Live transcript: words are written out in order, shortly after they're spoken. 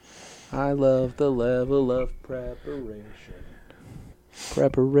I love the level of preparation.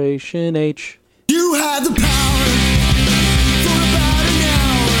 Preparation H. You had the power for about an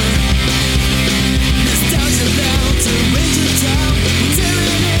hour. Nostalgia bound to raise your town. We're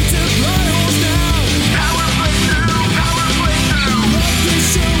tearing into blood holes now. Power playthrough, power playthrough. Love the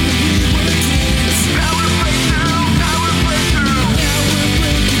show when we were kids. Power playthrough, power playthrough. Now we're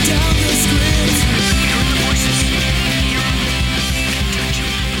breaking down the script. Hearing the voices,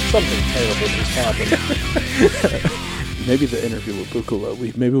 Something terrible just happened. Maybe the interview with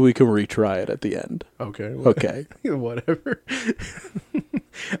Bukula. Maybe we can retry it at the end. Okay. Okay. Whatever.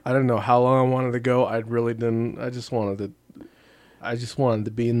 I don't know how long I wanted to go. I really didn't. I just wanted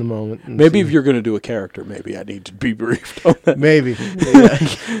to be in the moment. Maybe if you're going to do a character, maybe I need to be briefed on that. Maybe.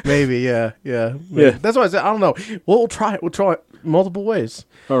 Yeah. Maybe. Yeah. Yeah. That's why I said I don't know. We'll try it. We'll try it multiple ways.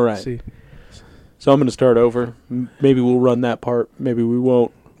 All right. See. So I'm going to start over. Maybe we'll run that part. Maybe we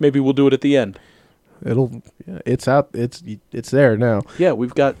won't. Maybe we'll do it at the end. It's out. It's there now. Yeah,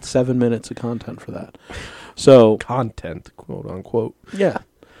 we've got 7 minutes of content for that. So Content, quote unquote. yeah.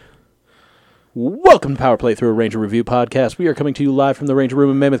 Welcome to Power Playthrough, a Ranger Review podcast. We are coming to you live from the Ranger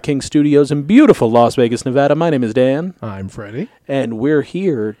Room in Mammoth King Studios in beautiful Las Vegas, Nevada. My name is Dan, I'm Freddie. and we're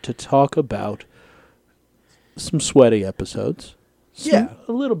here to talk about some sweaty episodes. Yeah.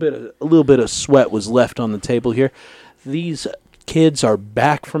 A little bit of sweat was left on the table here. These kids are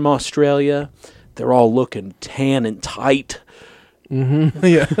back from Australia. They're all looking tan and tight. Mm-hmm.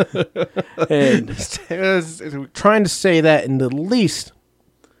 Yeah. And Trying to say that in the least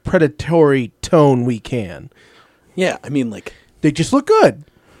predatory tone we can. yeah, I mean, like, They just look good.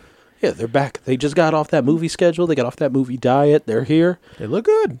 yeah, they're back. They just got off that movie schedule. They got off that movie diet. They're here. They look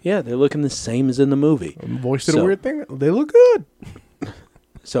good. Yeah, they're looking the same as in the movie. Voice did So- a weird thing. They look good.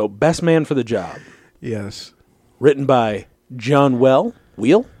 So, Best Man for the Job, Yes. written by John Wheel,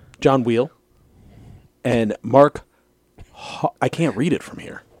 and Mark. I can't read it from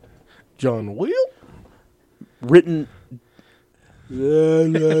here. John Wheel? Written.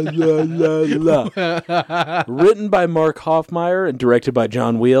 Written by Mark Hoffmeyer and directed by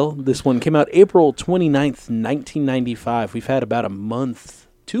John Wheel. This one came out April 29th, 1995. We've had about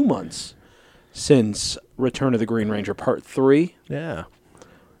 2 months since Return of the Green Ranger Part 3. Yeah.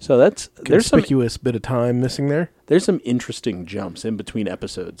 So there's some Conspicuous bit of time missing there. there's some interesting jumps in between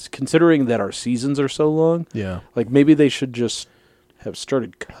episodes, considering that our seasons are so long. Yeah. Like, maybe they should just have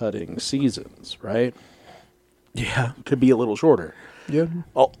started cutting seasons, right? Yeah. Could be a little shorter. Yeah.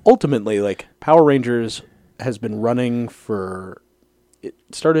 Ultimately, like, Power Rangers has been running it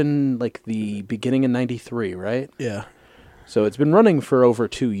started in, like, the beginning of 93, right? Yeah. So it's been running for over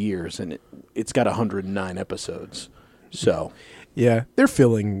 2 years, and it's got 109 episodes. So, Yeah. They're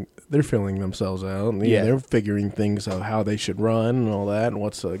filling themselves out. Yeah. They're figuring things of how they should run and all that and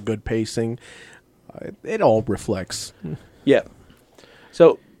what's a good pacing. It all reflects. yeah.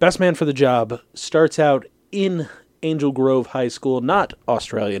 So, Best Man for the Job starts out in Angel Grove High School, not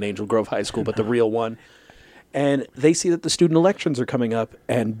Australian Angel Grove High School, but the real one. And they see that the student elections are coming up,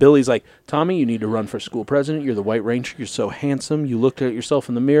 and Billy's like, Tommy, you need to run for school president. You're the White Ranger. You're so handsome. You looked at yourself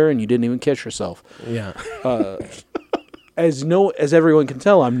in the mirror, and you didn't even kiss yourself. Yeah. As everyone can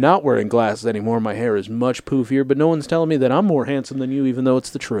tell, I'm not wearing glasses anymore. My hair is much poofier, but no one's telling me that I'm more handsome than you, even though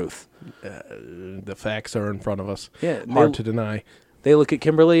it's the truth. The facts are in front of us. Yeah, Hard to deny. They look at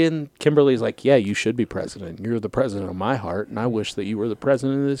Kimberly, and Kimberly's like, yeah, you should be president. You're the president of my heart, and I wish that you were the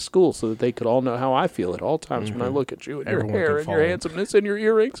president of this school so that they could all know how I feel at all times when I look at you and Everyone your hair can and your follow. handsomeness and your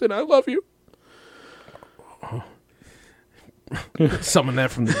earrings, and I love you. Summon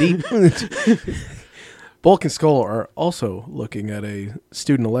that from the deep. Bulk and Skull are also looking at a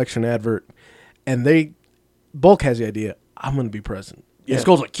student election advert, and Bulk has the idea, I'm going to be president. Yeah. And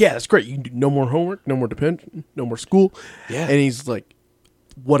Skull's like, yeah, that's great. You can do no more homework, no more dependent, no more school. Yeah. And he's like,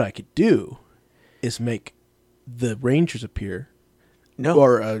 what I could do is make the Rangers appear. No,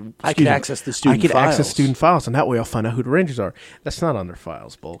 Or I could access the student I could files. access student files, and that way I'll find out who the Rangers are. That's not on their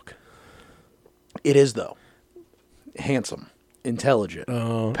files, Bulk. It is, though. Handsome, intelligent,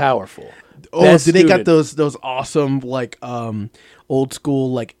 powerful. Oh, Best did they got student. those awesome like old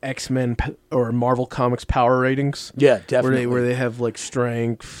school like X-Men or Marvel Comics power ratings? Yeah, definitely. Where they have like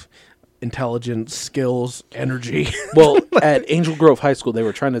strength, intelligence, skills, energy. Well, at Angel Grove High School, they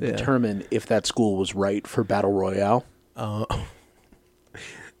were trying to determine if that school was right for Battle Royale.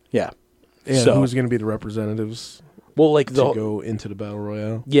 Yeah. Yeah, So, who's going to be the representatives well, like to the go into the battle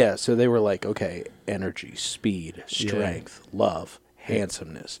royale? yeah, so they were like, okay, energy, speed, strength, love,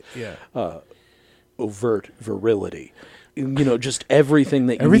 handsomeness, Yeah, overt virility. You know, just everything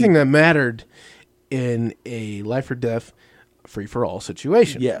that you everything need. that mattered in a life or death free-for-all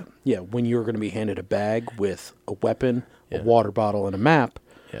situation. Yeah, yeah. When you're going to be handed a bag with a weapon, Yeah. a water bottle, and a map,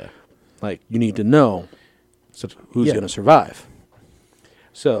 Yeah. like you need to know So who's yeah. going to survive.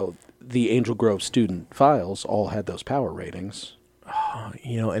 So the Angel Grove student files all had those power ratings.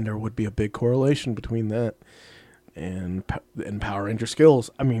 And there would be a big correlation between that and Power Ranger skills.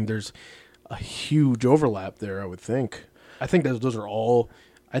 I mean, there's a huge overlap there, I would think. I think those are all.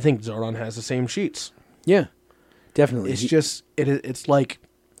 I think Zordon has the same sheets. Yeah, definitely. It's just it's like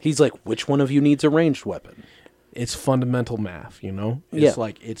He's like, which one of you needs a ranged weapon? it's fundamental math, you know? It's Yeah.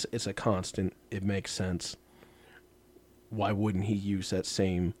 like it's a constant. It makes sense. Why wouldn't he use that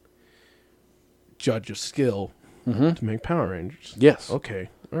same judge of skill to make Power Rangers? Yes. Okay.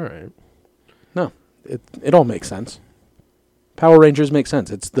 All right. No, it all makes sense. Power Rangers makes sense.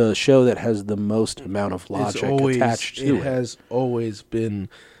 It's the show that has the most amount of logic attached to it. It has always been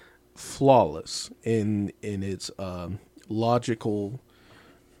flawless in its logical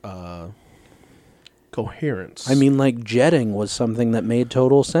coherence. I mean, like jetting was something that made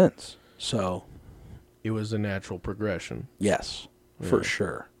total sense. So it was a natural progression. yes, for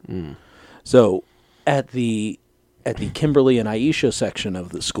sure. So at the Kimberly and Aisha section of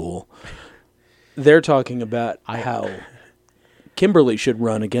the school, they're talking about how Kimberly should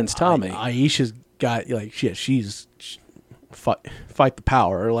run against Tommy. Aisha's got she's fight the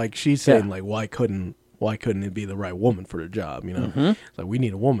power. Like she's saying, Yeah. like why couldn't it be the right woman for the job? You know, Mm-hmm. It's like we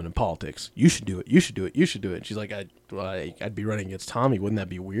need a woman in politics. You should do it. You should do it. You should do it. She's like, I'd be running against Tommy. Wouldn't that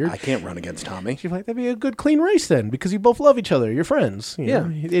be weird? I can't run against Tommy. She's like, that'd be a good clean race then, because you both love each other. You're friends. You know?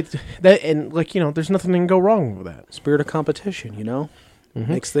 There's nothing that can go wrong with that. Spirit of competition, you know,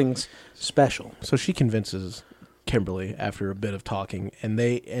 makes things special. So she convinces Kimberly after a bit of talking,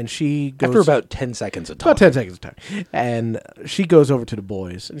 and she goes After about 10 seconds of about talking. 10 seconds of time, and she goes over to the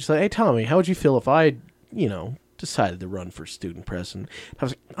boys and she's like, "Hey Tommy, how would you feel if I, decided to run for student president?" I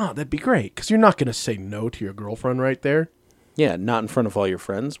was like, "Oh, that'd be great, because you're not going to say no to your girlfriend right there." Yeah, not in front of all your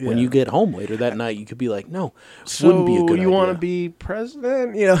friends. When Yeah. you get home later that night, you could be like, no, wouldn't be a good idea. You want to be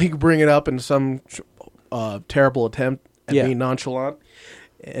president? You could bring it up in some terrible attempt at Yeah. being nonchalant.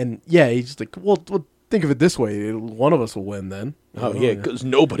 And yeah, he's like, well, think of it this way. One of us will win then. Oh, yeah, because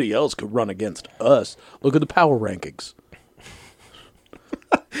nobody else could run against us. Look at the power rankings.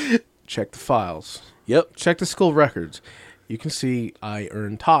 Check the files. Yep. Check the school records. You can see I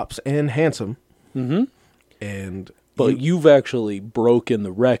earned tops and handsome. Mm-hmm. And But you've actually broken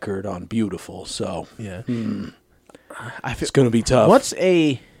the record on beautiful, so yeah, I feel it's going to be tough. what's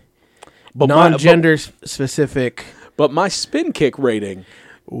a but non-gender specific? But my spin kick rating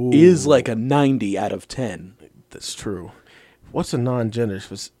is like a 90 out of 10. That's true. What's a non-gender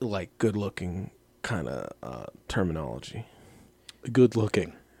like good-looking kind of terminology? Good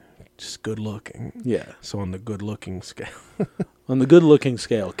looking. Just good-looking. Yeah. So on the good-looking scale, On the good looking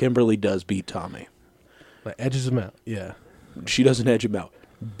scale, Kimberly does beat Tommy. like edges him out. Yeah, She doesn't edge him out.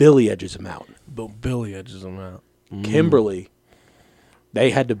 Billy edges him out. but Billy edges him out. Kimberly, they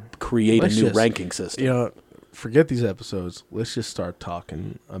had to create Let's a new just- ranking system. Forget these episodes. Let's just start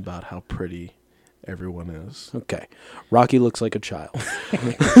talking about how pretty everyone is. Okay. Rocky looks like a child.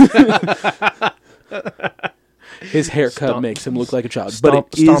 His haircut makes him look like a child.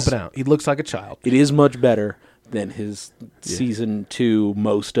 But Stomping out. He looks like a child. it is much better than his season 2,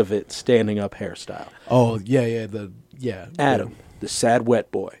 most of it standing up hairstyle. Oh yeah. Adam, the sad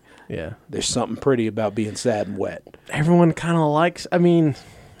wet boy. Yeah. There's something pretty about being sad and wet. Everyone kind of likes. I mean,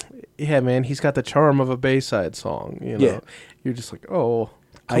 yeah, man. He's got the charm of a Bayside song. Yeah. You're just like, oh,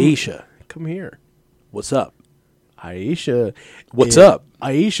 Aisha, come here. what's up? Aisha. What's up?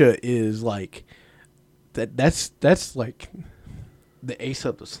 Aisha is like that. That's like the ace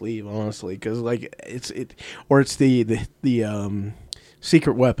up the sleeve, honestly, because like it's the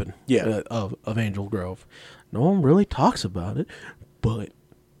secret weapon. Yeah. Of Angel Grove. No one really talks about it, but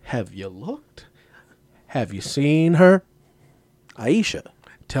have you looked? Have you seen her? Aisha,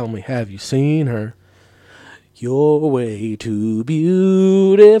 Tell me, have you seen her? you're way too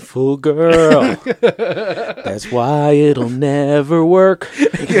beautiful, girl. That's why it'll never work.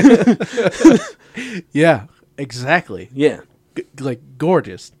 Yeah, exactly. Yeah. Like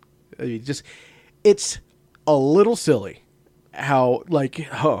gorgeous. I mean, it's a little silly how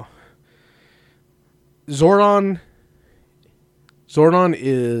Zordon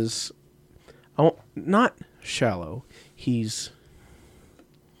is not shallow. He's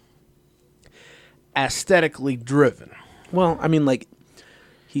aesthetically driven. Well, I mean, like,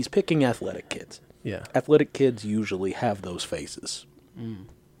 he's picking athletic kids. Yeah. Athletic kids usually have those faces.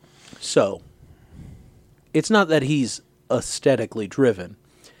 So, it's not that he's aesthetically driven.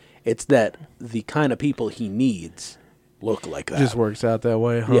 It's that the kind of people he needs look like that. Just works out that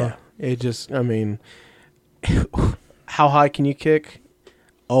way, huh? Yeah. It just, I mean, how high can you kick?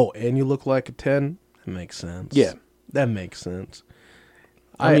 Oh, and you look like a 10? That makes sense. Yeah. That makes sense.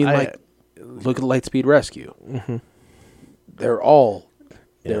 I mean, like, look at Lightspeed Rescue. Mm-hmm. They're all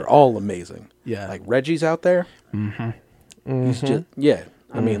amazing. Yeah. Like Reggie's out there. Mm-hmm. He's just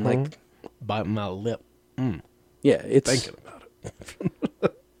I mean, like, bite my lip. yeah, it's. Thinking about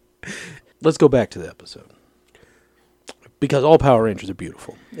it. Let's go back to the episode. Because all Power Rangers are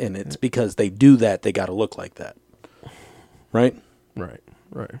beautiful, and it's because they do that. They got to look like that, right? Right.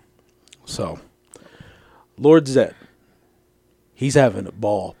 So, Lord Zed, he's having a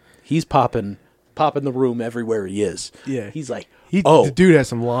ball. He's popping the room everywhere he is. Yeah. He's like, The dude has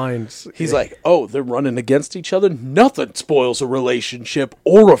some lines. He's like, oh, they're running against each other. Nothing spoils a relationship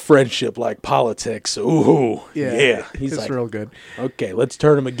or a friendship like politics. Ooh, yeah. He's it's like, real good. okay, let's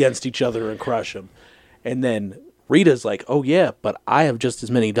turn them against each other and crush them. And then Rita's like, oh, yeah, but I have just as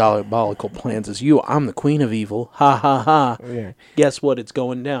many diabolical plans as you. I'm the queen of evil. Ha, ha, ha. Yeah. Guess what? It's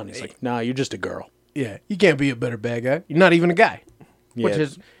going down. He's like, nah, you're just a girl. Yeah, you can't be a better bad guy. You're not even a guy. Yeah. Which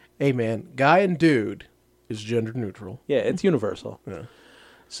is, hey man, guy and dude is gender neutral. Yeah, it's universal. Yeah.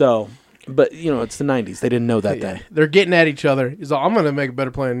 So, but, it's the 90s. They didn't know that Yeah. then. They're getting at each other. He's like, I'm going to make a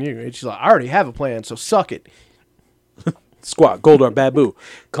better plan than you. And she's like, I already have a plan, so suck it. Squat, Goldar, Babu,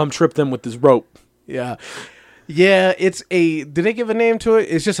 come trip them with this rope. Yeah. Yeah, it's a... Did they give a name to it?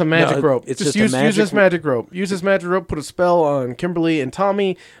 It's just a magic No, rope. it's just just a use this magic magic rope. Use this magic rope, put a spell on Kimberly and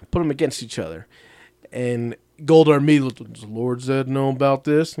Tommy, put them against each other. And Goldar immediately, does Lord Zed know about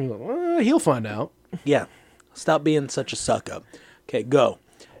this? And he's like, well, he'll find out. Yeah. Stop being such a suck-up. Okay, go.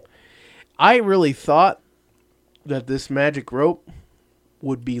 I really thought that this magic rope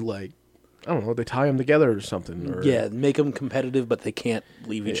would be like, I don't know, they tie them together or something. Or Yeah, make them competitive, but they can't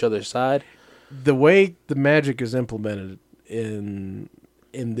leave each other's side. The way the magic is implemented in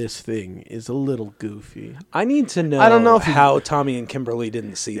this thing is a little goofy. I need to know, I don't know if how Tommy and Kimberly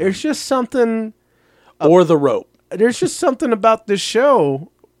didn't see them. There's just something... Or the rope. There's just something about this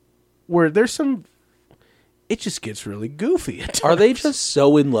show where there's some... It just gets really goofy. Are they just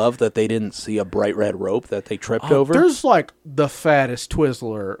so in love that they didn't see a bright red rope that they tripped over? There's like the fattest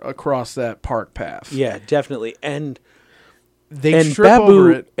Twizzler across that park path. Yeah, definitely. And They trip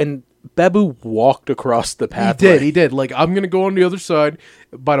over it. And Babu walked across the pathway. He did. Like, I'm going to go on the other side.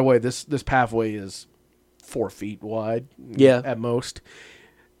 By the way, this pathway is 4 feet wide. Yeah. At most.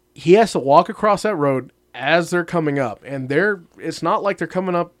 He has to walk across that road as they're coming up. And it's not like they're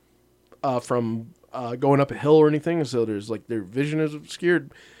coming up from going up a hill or anything. So there's like their vision is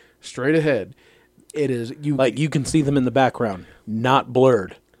obscured straight ahead. It is. You can see them in the background, not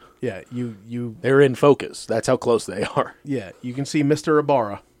blurred. Yeah, you They're in focus. That's how close they are. yeah, you can see Mr.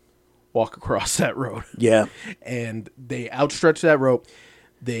 Ibarra walk across that road. Yeah. And they outstretch that rope.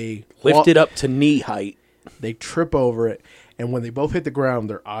 They Lift it up to knee height. They trip over it, and when they both hit the ground,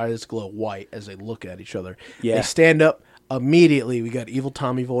 their eyes glow white as they look at each other. Yeah. They stand up. Immediately, we got Evil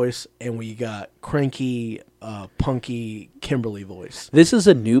Tommy voice, and we got cranky, punky Kimberly voice. This is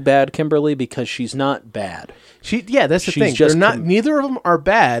a new bad Kimberly because she's not bad. That's the She's thing. just They're not. Neither of them are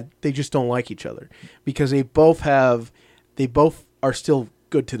bad. They just don't like each other because they both are still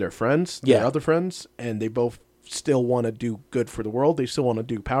good to their friends, their Yeah. other friends, and they both still want to do good for the world. They still want to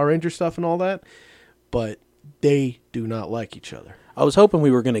do Power Ranger stuff and all that, but they do not like each other. I was hoping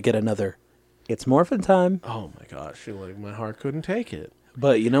we were going to get another It's Morphin' Time. Oh my gosh, like my heart couldn't take it.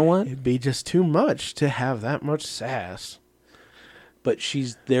 But you know what? It'd be just too much to have that much sass. But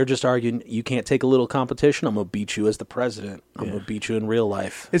they're just arguing, you can't take a little competition. I'm going to beat you as the president. I'm going to beat you in real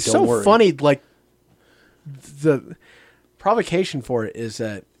life. It's Don't so worry. funny, like, the provocation for it is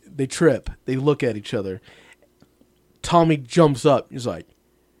that they trip, they look at each other. Tommy jumps up. He's like,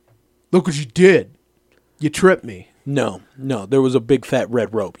 look what you did. You tripped me. No. There was a big fat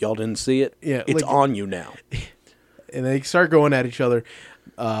red rope. Y'all didn't see it? Yeah, It's like- on you now. And they start going at each other.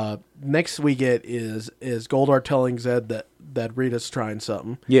 Next we get is Goldar telling Zed that Rita's trying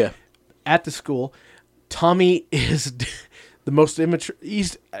something. Yeah. At the school, Tommy is the most immature.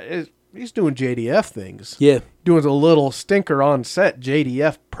 He's doing JDF things. Yeah. Doing a little stinker on set,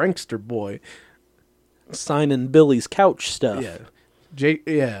 JDF prankster boy. Signing Billy's couch stuff.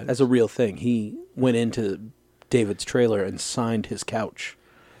 Yeah. That's a real thing. He went into David's trailer and signed his couch.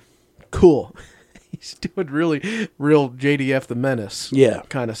 Cool. He's doing really real JDF the Menace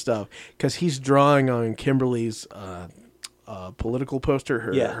kind of stuff. Because he's drawing on Kimberly's political poster,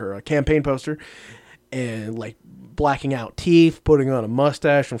 her campaign poster, and like blacking out teeth, putting on a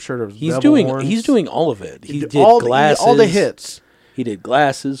mustache. I'm sure there's He's devil horns. doing all of it. He did all glasses. all the hits. He did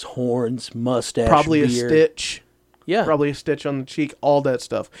glasses, horns, mustache, Probably beard. a Stitch. Yeah. Probably a stitch on the cheek, all that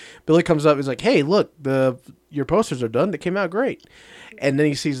stuff. Billy comes up, he's like, hey, look, your posters are done. They came out great. And then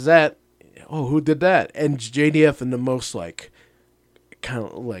he sees that. Oh, who did that? And JDF in the most, like, kind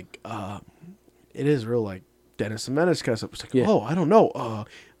of like, it is real, like, Dennis the Menace kind of stuff. It's like, Yeah. oh, I don't know.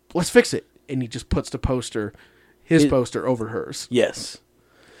 Let's fix it. And he just puts the poster, his poster over hers. Yes.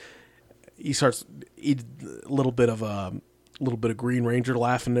 He starts a little bit of Green Ranger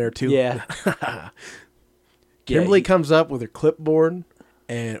laughing there too. Yeah. Kimberly he- comes up with her clipboard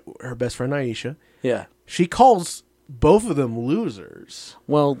and her best friend Aisha. Yeah. She calls both of them losers.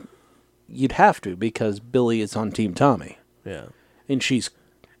 Well, you'd have to because Billy is on Team Tommy Yeah. and she's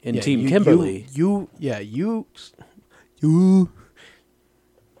in Yeah, Team Kimberly. You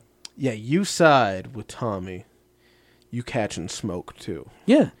side with Tommy. You catching smoke too.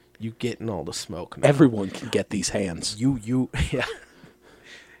 Yeah. You getting all the smoke now. Everyone can get these hands. Yeah.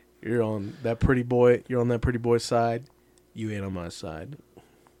 You're on that pretty boy. You're on that pretty boy side. You ain't on my side.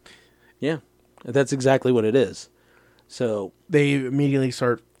 Yeah. That's exactly what it is. So They immediately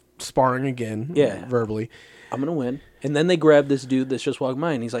start sparring again. Yeah. Verbally. I'm going to win. And then they grab this dude that's just walking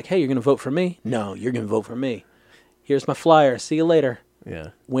by and he's like, hey, you're going to vote for me? No, you're going to vote for me. Here's my flyer. See you later. Yeah.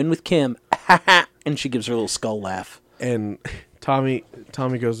 Win with Kim. And she gives her a little skull laugh. And Tommy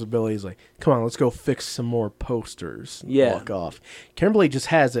goes to Billy. He's like, come on, let's go fix some more posters. Yeah. Walk off. Kimberly just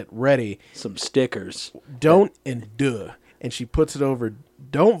has it ready. Some stickers. Don't and duh. And she puts it over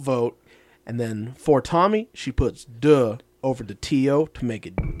don't vote. And then for Tommy, she puts duh over the TO to make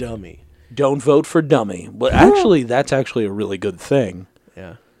it dummy. Don't vote for dummy. But actually, that's actually a really good thing.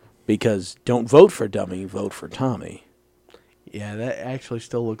 Yeah. Because don't vote for dummy, vote for Tommy. Yeah, that actually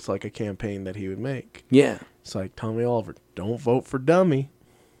still looks like a campaign that he would make. Yeah. It's like, Tommy Oliver, don't vote for dummy.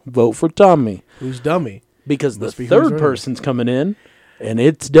 Vote for Tommy. Who's dummy? Because Must the be who's third running. person's coming in, and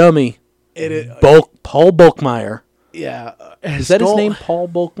it's dummy. It Paul Bulkmeyer. yeah. Is that his name, Paul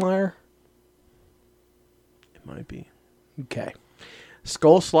Bulkmeyer? It might be. Okay.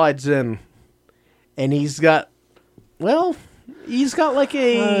 Skull slides in, and he's got like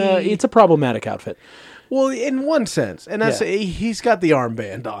a... It's a problematic outfit. well, in one sense. And that's Yeah. he's got the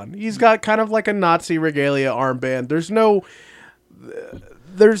armband on. He's got kind of like a Nazi regalia armband.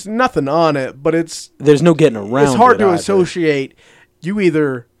 There's nothing on it, but it's There's no getting around it's hard it to either. associate you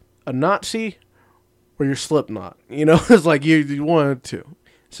either a Nazi or you're Slipknot. You know, it's like you wanted to.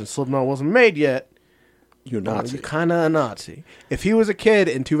 Since Slipknot wasn't made yet, You're Nazi. you're kind of a Nazi. If he was a kid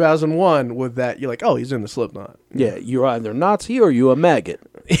in 2001 with that, you're like, oh, he's in the Slipknot. Yeah, you're either Nazi or you a maggot.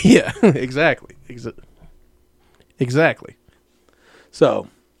 Yeah, exactly. Exactly. So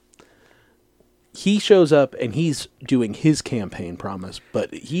he shows up and he's doing his campaign promise,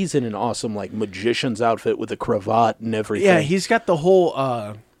 but he's in an awesome like magician's outfit with a cravat and everything. Yeah, he's got the whole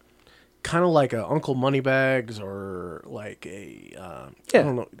kind of like a Uncle Moneybags or like a I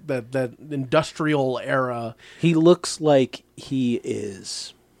don't know, that industrial era. He looks like he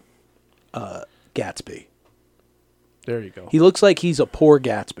is Gatsby. There you go. He looks like he's a poor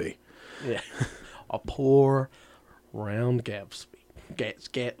Gatsby. Yeah. A poor round Gatsby.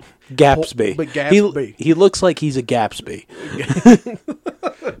 Gatsby. But Gatsby. He looks like he's a Gatsby.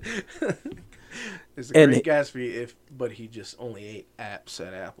 It's a And great Gatsby but he just only ate apps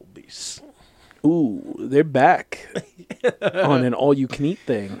at Applebee's. Ooh, they're back on an all-you-can-eat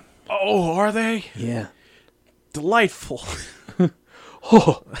thing. Oh, are they? Yeah. Delightful.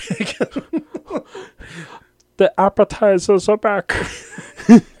 Oh. The appetizers are back.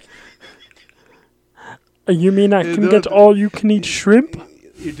 You mean I can get all-you-can-eat shrimp?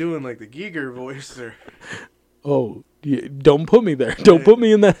 You're doing like the Giger voice there. Oh, don't put me there. Don't put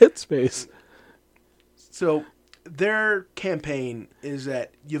me in that headspace. So their campaign is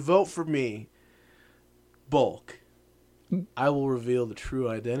that you vote for me, Bulk. I will reveal the true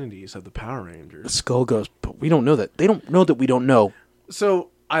identities of the Power Rangers. Skull goes, but we don't know that. They don't know that we don't know. So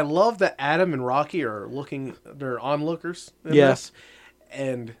I love that Adam and Rocky are they're onlookers in Yeah. this.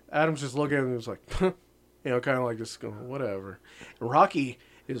 And Adam's just looking at him and he's like, kind of like just going, whatever. And Rocky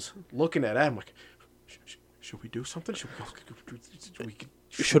is looking at Adam like, should we do something? Should we tell Zordon?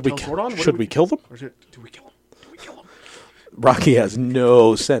 What Should do we kill them? Or do we kill him? Do we kill him? Rocky has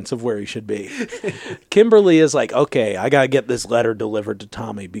no sense of where he should be. Kimberly is like, okay, I got to get this letter delivered to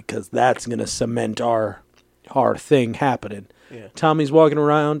Tommy because that's going to cement our thing happening. Yeah. Tommy's walking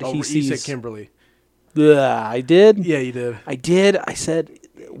around. Oh, He you sees. said Kimberly. I did? Yeah, you did. I did. I said,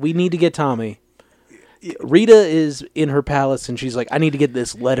 we need to get Tommy. Rita is in her palace and she's like, I need to get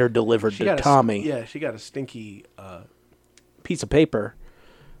this letter delivered to Tommy. She got a stinky... piece of paper.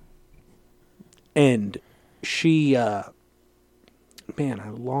 And she, man, I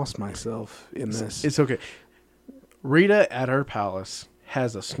lost myself in this. It's okay. Rita at her palace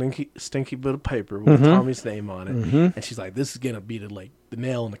has a stinky bit of paper with Tommy's name on it, and she's like, "This is gonna be the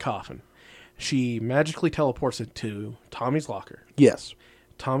nail in the coffin." She magically teleports it to Tommy's locker. Yes.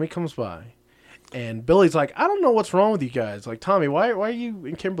 Tommy comes by, and Billy's like, "I don't know what's wrong with you guys. Like, Tommy, why are you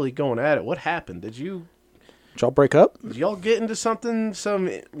and Kimberly going at it? What happened? Did y'all break up? Did y'all get into something? Some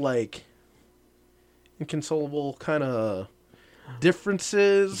like inconsolable kind of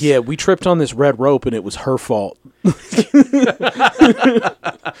differences?" Yeah, we tripped on this red rope and it was her fault.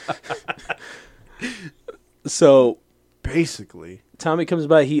 So basically, Tommy comes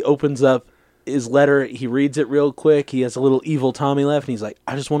by, he opens up his letter, he reads it real quick, he has a little evil Tommy laugh, and he's like,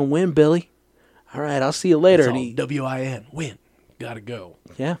 "I just want to win, Billy. All right, I'll see you later." it's And all he, W-I-N, win, gotta go.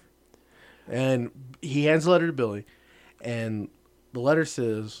 yeah, And he hands the letter to Billy, and the letter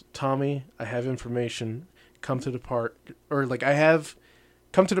says, "Tommy, I have information. Come to the park, or like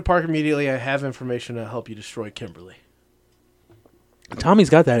come to the park immediately. I have information to help you destroy Kimberly." Tommy's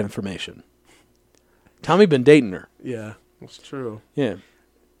got that information. Tommy been dating her. Yeah, that's true. Yeah,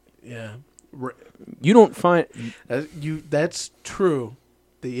 Yeah, you don't find that's true.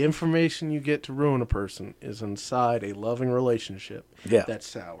 The information you get to ruin a person is inside a loving relationship. Yeah. That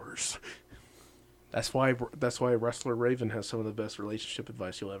sours. That's why wrestler Raven has some of the best relationship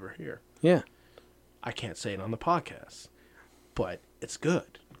advice you'll ever hear. yeah. I can't say it on the podcast, but it's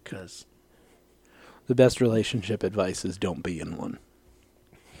good because The best relationship advice is don't be in one.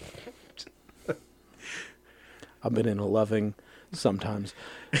 I've been in a loving, sometimes,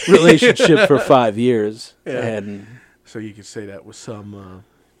 relationship for 5 years. Yeah. And, so you could say that with some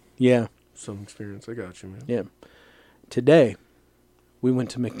yeah, experience. I got you, man. yeah. Today, we went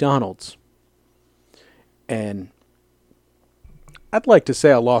to McDonald's. And I'd like to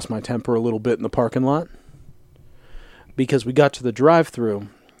say I lost my temper a little bit in the parking lot. Because we got to the drive-thru,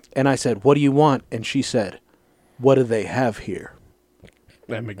 and I said, "What do you want?" And she said, "What do they have here?"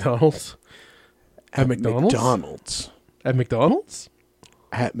 At McDonald's. At McDonald's? McDonald's. At McDonald's?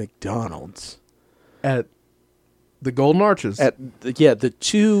 At McDonald's. At the Golden Arches. The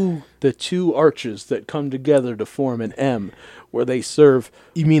two arches that come together to form an M, where they serve.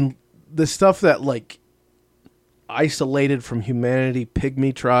 You mean the stuff that like isolated from humanity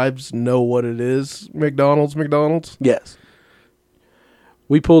pygmy tribes know what it is? McDonald's? Yes.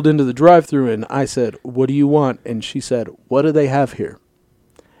 We pulled into the drive-thru and I said, "What do you want?" And she said, "What do they have here?"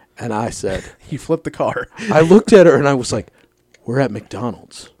 And I said, You flipped the car. I looked at her and I was like, "We're at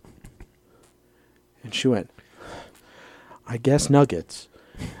McDonald's." And she went, "I guess nuggets."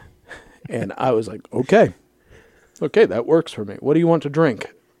 And I was like, okay, that works for me. What do you want to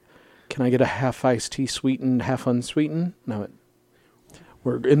drink? Can I get a half iced tea sweetened, half unsweetened? No,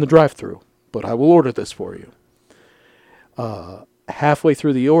 we're in the drive-thru, but I will order this for you. Halfway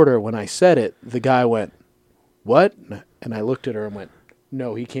through the order, when I said it, the guy went, "What?" And I looked at her and went,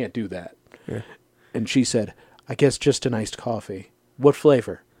 "No, he can't do that." Yeah. And she said, "I guess just an iced coffee. What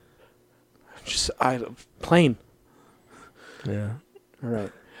flavor?" Plain. Yeah. All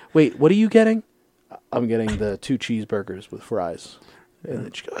right. Wait, what are you getting? I'm getting the 2 cheeseburgers with fries. And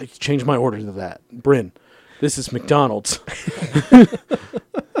then she goes, "I changed my order to that. Bryn, this is McDonald's."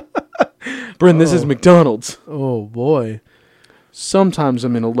 Bryn, this is McDonald's. Oh boy. Sometimes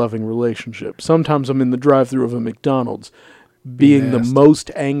I'm in a loving relationship. Sometimes I'm in the drive-thru of a McDonald's being the Nasty.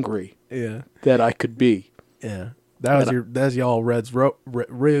 most angry Yeah. that I could be. Yeah. That's y'all Red's rope.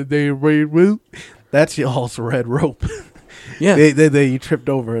 That's y'all's red rope. Yeah. They tripped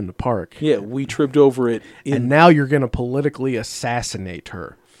over in the park. Yeah, we tripped over it And now you're going to politically assassinate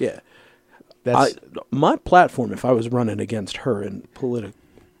her. yeah. That's My platform, if I was running against her in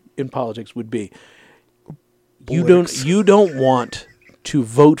politics, would be you don't want to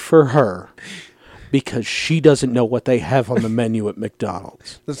vote for her because she doesn't know what they have on the menu at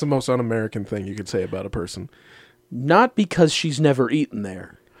McDonald's. that's the most un-American thing you could say about a person. Not because she's never eaten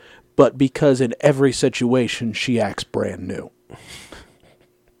there, but because in every situation she acts brand new.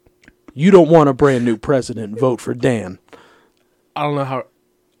 You don't want a brand new president. Vote for Dan. I don't know how.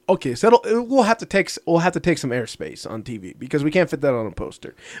 Okay, so we'll have to take some airspace on TV because we can't fit that on a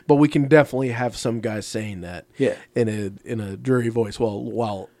poster. But we can definitely have some guys saying that, Yeah. in a dreary voice.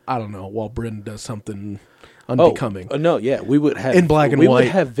 While I don't know, while Bryn does something unbecoming. No, yeah, we would have In black and we white.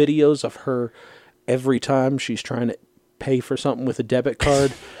 would have videos of her every time she's trying to pay for something with a debit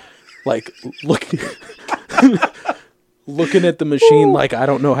card, like looking at the machine like I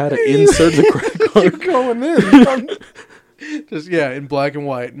don't know how to insert the credit card. Going in, just in black and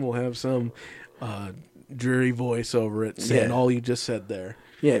white, and we'll have some dreary voice over it saying Yeah. all you just said there.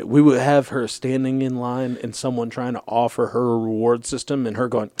 Yeah, we would have her standing in line and someone trying to offer her a reward system and her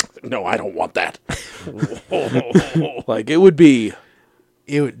going, no, I don't want that. Like, it would be,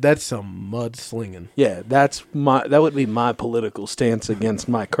 That's some mudslinging. yeah, that would be my political stance against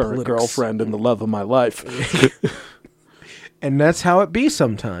my current girlfriend and the love of my life. And that's how it be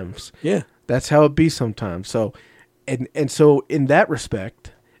sometimes. Yeah. That's how it be sometimes. So, and so in that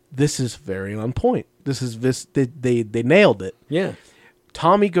respect, this is very on point. They nailed it. Yeah.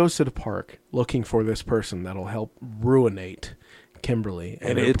 Tommy goes to the park looking for this person that'll help ruinate Kimberly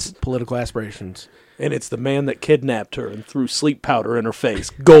and her it's- political aspirations. And it's the man that kidnapped her and threw sleep powder in her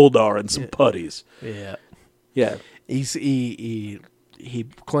face, Goldar and some putties. Yeah. Yeah. He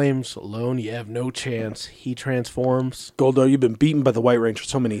claims alone you have no chance. He transforms. Goldar, you've been beaten by the White Ranger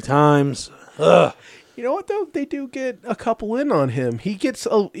so many times. Ugh. You know what though? They do get a couple in on him. He gets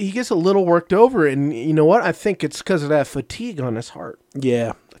a little worked over, and you know what? I think it's because of that fatigue on his heart.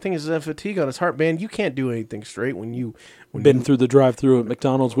 Yeah. I think it's that fatigue on his heart, man. You can't do anything straight when you Been through the drive-thru at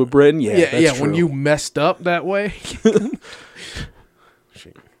McDonald's with Britain? Yeah, that's when true. you messed up that way.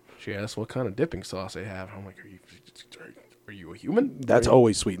 She asked what kind of dipping sauce they have. I'm like, are you a human? That's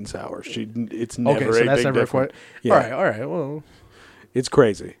always sweet and sour. It's never Okay, so a that's big never difference. quite. Yeah. All right. Well, It's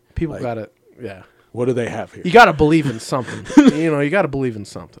crazy. people Like, got it. Yeah. What do they have here? You got to believe in something. You got to believe in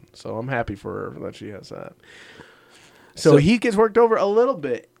something. So I'm happy for her that she has that. So he gets worked over a little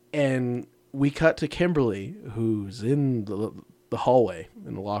bit, and we cut to Kimberly, who's in the hallway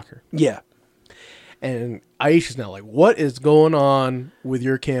in the locker. Yeah. And Aisha's now like, what is going on with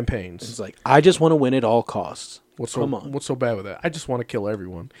your campaigns? It's like, I just want to win at all costs. Come on. What's so bad with that? I just want to kill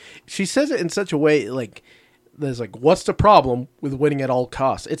everyone. She says it in such a way like there's like, what's the problem with winning at all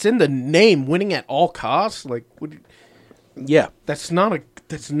costs? It's in the name, winning at all costs. Like, Yeah. that's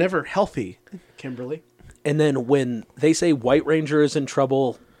never healthy, Kimberly. And then when they say White Ranger is in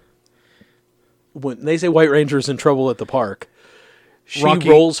trouble, when they say White Ranger is in trouble at the park, she Rocky-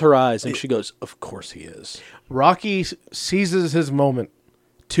 rolls her eyes and she goes, of course he is. Rocky seizes his moment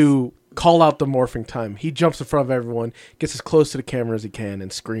to call out the morphing time. He jumps in front of everyone, gets as close to the camera as he can,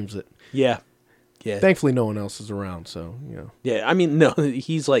 and screams it. Yeah. Yeah. Thankfully, no one else is around, so, Yeah, I mean, no,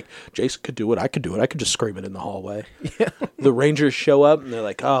 he's like, Jason could do it. I could do it. I could just scream it in the hallway. Yeah. The Rangers show up, and they're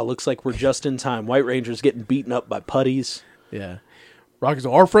like, oh, looks like we're just in time. White Ranger's getting beaten up by putties. Yeah. Rocky's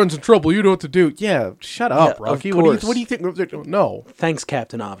like, our friend's in trouble. You know what to do. Yeah, shut up, Yeah, Rocky. of What course. do you think? No. Thanks,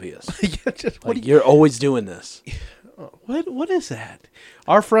 Captain Obvious. Yeah, just, Like, you're always doing this. what is that?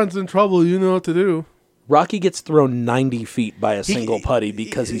 Our friend's in trouble. You know what to do. Rocky gets thrown 90 feet by a single putty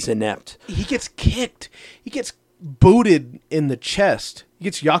because he's inept. He gets kicked. He gets booted in the chest. He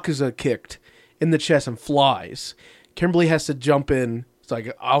gets Yakuza kicked in the chest and flies. Kimberly has to jump in. It's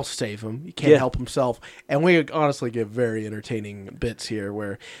like, I'll save him. He can't Yeah. help himself. And we honestly get very entertaining bits here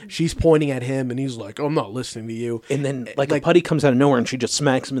where she's pointing at him and he's like, I'm not listening to you. And then, like, a putty comes out of nowhere and she just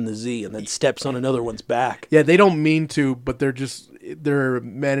smacks him in the Z and then steps on another one's back. Yeah, they don't mean to, but they're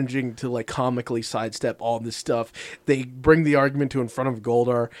managing to like comically sidestep all this stuff. They bring the argument to in front of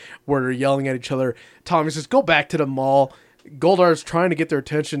Goldar where they're yelling at each other. Tommy says, go back to the mall. Goldar's trying to get their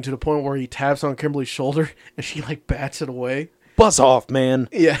attention to the point where he taps on Kimberly's shoulder and she like bats it away. Buzz off, man.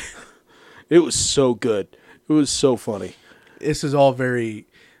 Yeah. It was so good. It was so funny. This is all very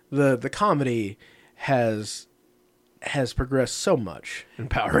the comedy has progressed so much in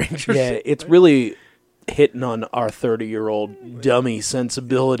Power Rangers. Yeah, it's really hitting on our 30-year-old dummy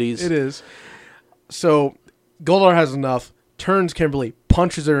sensibilities. It is. So Goldar has enough, turns Kimberly,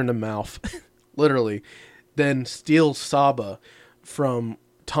 punches her in the mouth, literally, then steals Saba from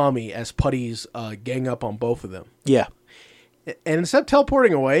Tommy as putties gang up on both of them. Yeah. And instead of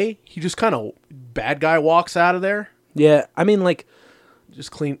teleporting away, he just kind of bad guy walks out of there. Yeah, I mean, like, Just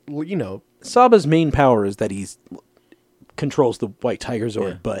clean, Saba's main power is that he controls the White Tiger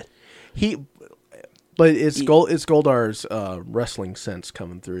Zord, Yeah. but it's Goldar's wrestling sense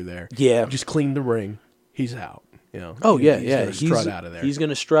coming through there. Yeah. Just clean the ring. He's out. oh, yeah, he's yeah. gonna strut out of there. He's going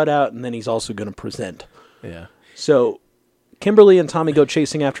to strut out, and then he's also going to present. Yeah. So Kimberly and Tommy go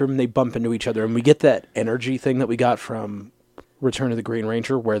chasing after him, and they bump into each other, and we get that energy thing that we got from Return of the Green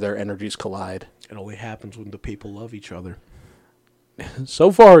Ranger, where their energies collide. It only happens when the people love each other.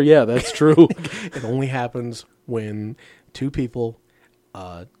 So far, yeah, that's true. It only happens when two people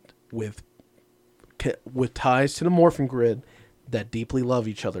with ties to the morphing grid that deeply love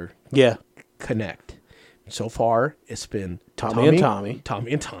each other Yeah. connect. So far, it's been Tommy and Tommy.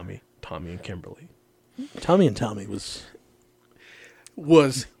 Tommy and Tommy, Tommy and Kimberly. Tommy and Tommy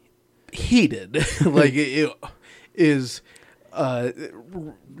Was heated. Like, it is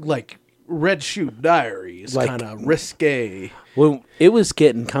like Red Shoe Diary is Like- kind of risque. Well, it was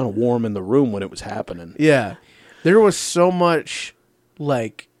getting kind of warm in the room when it was happening. Yeah. There was so much,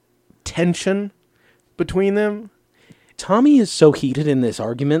 like, tension between them. Tommy is so heated in this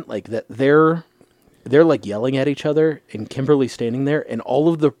argument, like that they're like yelling at each other, and Kimberly's standing there, and all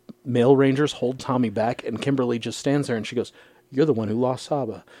of the male rangers hold Tommy back, and Kimberly just stands there, and she goes, "You're the one who lost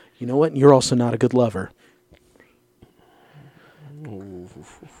Saba. You know what? You're also not a good lover."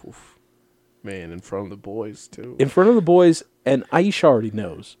 Man, in front of the boys, too. In front of the boys, and Aisha already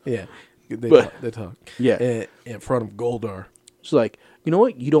knows. Yeah. They But- talk. Yeah. In front of Goldar. She's like, "You know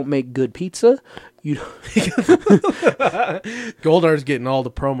what? You don't make good pizza. You don't." Goldar's getting all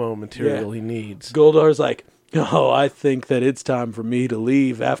the promo material Yeah. he needs. Goldar's like, "Oh, I think that it's time for me to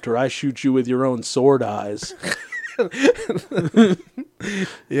leave after I shoot you with your own sword eyes."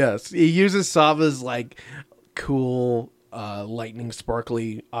 Yes. He uses Saba's, like, cool, lightning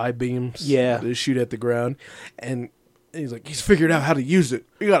sparkly eye beams Yeah. to shoot at the ground. And he's like, he's figured out how to use it.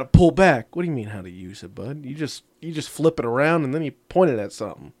 You got to pull back. What do you mean how to use it, bud? You just flip it around and then you point it at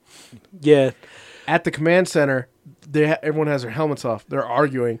something. Yeah. At the command center, everyone has their helmets off. They're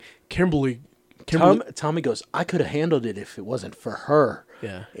arguing. Kimberly Tommy goes, "I could have handled it if it wasn't for her."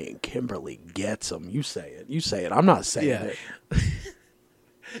 Yeah. And Kimberly gets him. You say it. You say it. I'm not saying Yeah. it.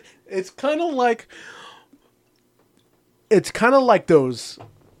 It's kind of like those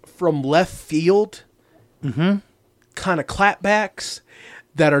from left field kind of clapbacks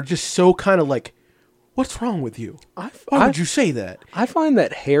that are just so kind of like, what's wrong with you? Why would you say that? I find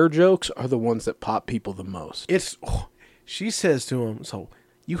that hair jokes are the ones that pop people the most. She says to him, so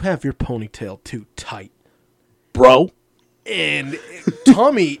you have your ponytail too tight. Bro. And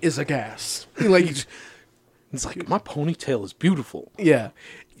Tommy is aghast. Like, It's like, my ponytail is beautiful. yeah.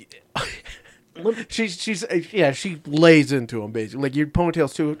 She lays into him basically. Like, your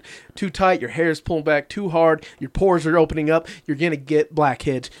ponytail's too tight, your hair's pulling back too hard, your pores are opening up, you're gonna get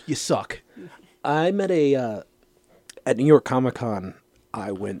blackheads, you suck. I met at New York Comic Con,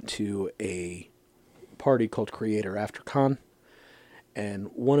 I went to a party called Creator After Con, and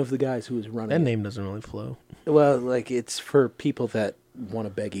one of the guys who was running That name doesn't really flow. well, like, it's for people that want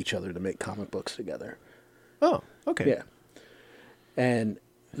to beg each other to make comic books together. Oh, okay. Yeah. And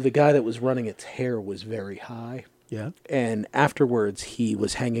the guy that was running its hair was very high. Yeah. And afterwards, he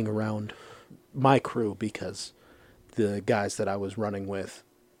was hanging around my crew because the guys that I was running with,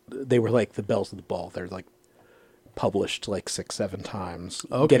 they were like the bells of the ball. They're like published like 6-7 times,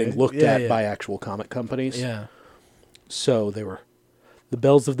 Okay. getting looked Yeah, at yeah. by actual comic companies. Yeah. So they were the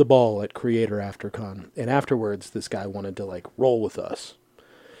bells of the ball at Creator After Con. And afterwards, this guy wanted to like roll with us.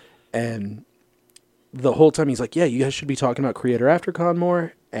 And the whole time he's like, "Yeah, you guys should be talking about Creator After Con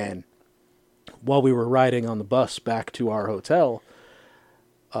more." And while we were riding on the bus back to our hotel,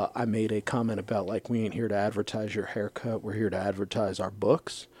 I made a comment about like, "We ain't here to advertise your haircut. We're here to advertise our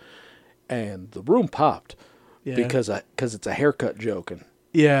books." And the room popped Yeah. because it's a haircut joke, and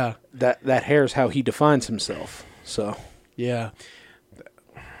Yeah. that hair's how he defines himself. So Yeah.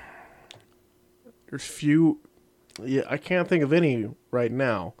 There's few. Yeah, I can't think of any right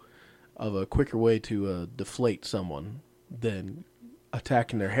now of a quicker way to deflate someone than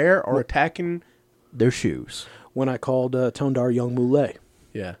attacking their hair or attacking their shoes. when I called Tondar Young Moulet,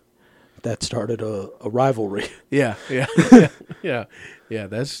 Yeah. that started a rivalry. Yeah. Yeah. Yeah. Yeah.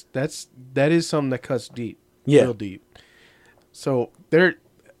 That is something that cuts deep. Yeah. Real deep. So there,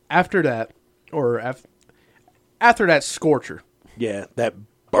 after that, or after that scorcher. Yeah, that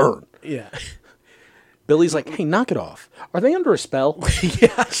burn. Yeah. Billy's like, "Hey, knock it off. Are they under a spell?"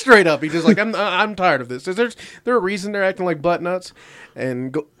 Yeah, straight up. He's just like, I'm tired of this. Is there a reason they're acting like butt nuts?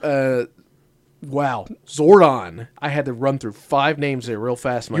 And wow, Zordon. I had to run through 5 names there real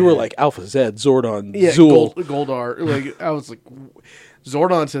fast. in my You were head. like Alpha Zed, Zordon, yeah, Zool. Goldar. Like, I was like,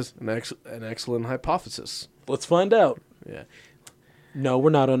 Zordon says an excellent hypothesis. Let's find out. Yeah, No,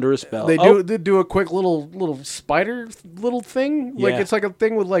 we're not under a spell. they Oh, do a quick little spider little thing. Like, Yeah. it's like a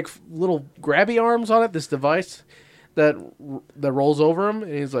thing with like little grabby arms on it. This device that rolls over him,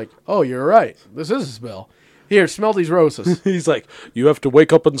 and he's like, "Oh, you're right. This is a spell. Here, smell these roses." He's like, "You have to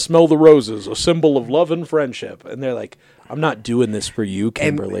wake up and smell the roses, a symbol of love and friendship." And they're like, "I'm not doing this for you,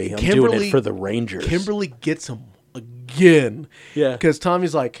 Kimberly. I'm doing it for the Rangers." Kimberly gets him again. Yeah. Because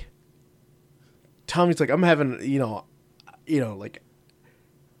Tommy's like, I'm having, like,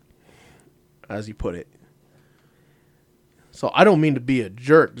 as he put it. So I don't mean to be a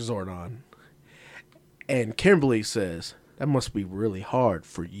jerk, Zordon. And Kimberly says, that must be really hard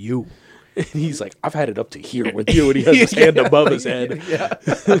for you. And he's like, "I've had it up to here with you," and he has his hand above his head. Yeah.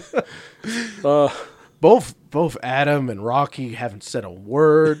 both Adam and Rocky haven't said a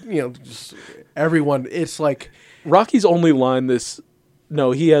word. Just everyone. It's like, Rocky's only line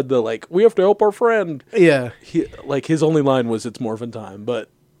he had the like, we have to help our friend. yeah, His only line was, it's morphin' time, but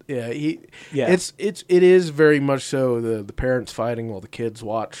yeah. Yeah. It is very much so the parents fighting while the kids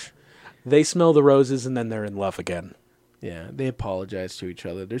watch. they smell the roses and then they're in love again. Yeah, they apologize to each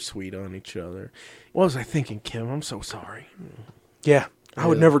other. They're sweet on each other. What was I thinking, Kim? I'm so sorry. Yeah. I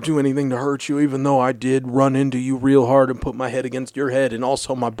would Yeah. never do anything to hurt you, even though I did run into you real hard and put my head against your head. And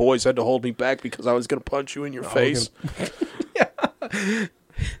also my boys had to hold me back because I was going to punch you in your face.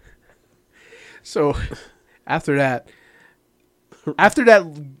 So after that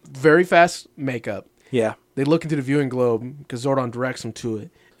very fast makeup, Yeah. they look into the viewing globe because Zordon directs them to it,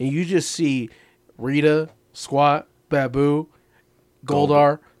 and you just see Rita, Squat, Babu,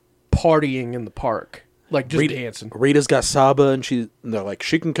 Goldar partying in the park, like just dancing. Rita's got Saba, and they're like,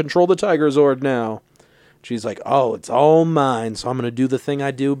 she can control the Tiger Zord now. She's like, oh, it's all mine, so I'm going to do the thing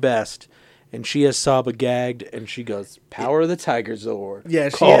I do best. And she has Saba gagged, and she goes, power of the Tiger Zord. Yeah,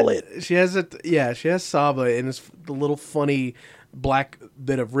 She has it. Yeah, she has Saba, and it's the little funny black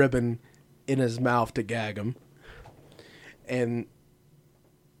bit of ribbon in his mouth to gag him. And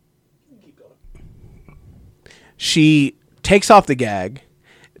she takes off the gag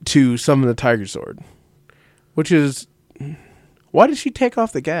to summon the Tiger Zord, which is, why did she take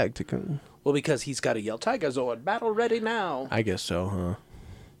off the gag to come? Well, because he's got to yell, Tiger Zord, battle ready now. I guess so, huh?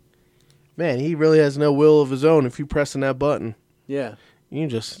 Man, he really has no will of his own if you pressing that button. Yeah. You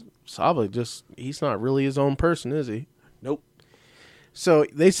just, Saba he's not really his own person, is he? Nope. So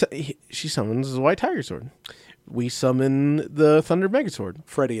she summons the White Tiger Sword. We summon the Thunder Megazord.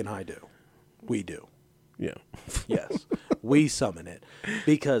 Freddy and I do. We do. Yeah. Yes. We summon it.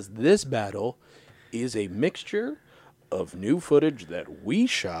 Because this battle is a mixture of new footage that we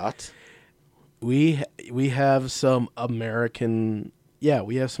shot. We have some American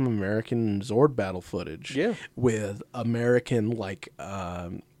Zord battle footage. Yeah. With American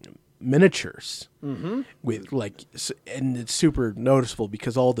miniatures. Mm-hmm. With and it's super noticeable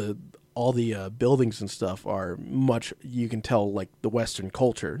because all the buildings and stuff are much, you can tell, like the Western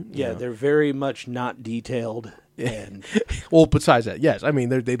culture. you Yeah, know? they're very much not detailed. And Well, besides that, yes. I mean,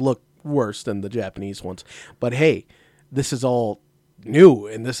 they look worse than the Japanese ones. But hey, this is all new,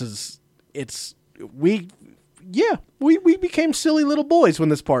 and we became silly little boys when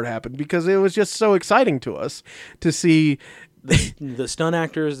this part happened because it was just so exciting to us to see. the stunt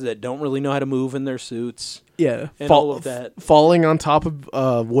actors that don't really know how to move in their suits. Yeah, And all of that. falling on top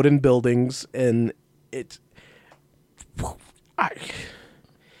of wooden buildings, and it.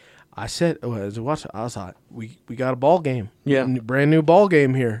 I said, I was like, we got a ball game. Yeah. Brand new ball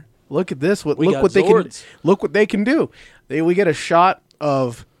game here. Look at this. We Look got what they can. Zords. Look what they can do. We get a shot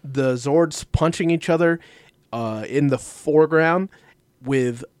of the Zords punching each other in the foreground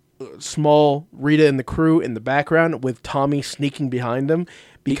with small Rita and the crew in the background with Tommy sneaking behind them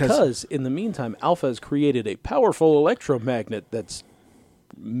Because in the meantime, Alpha has created a powerful electromagnet that's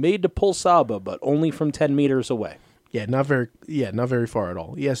made to pull Saba, but only from 10 meters away. not very far at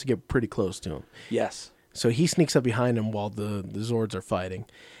all. He has to get pretty close to him. Yes. So he sneaks up behind him while the Zords are fighting.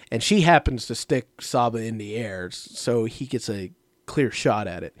 And she happens to stick Saba in the air, so he gets a clear shot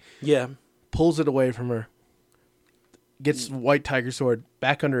at it. Yeah. Pulls it away from her. Gets White Tiger Sword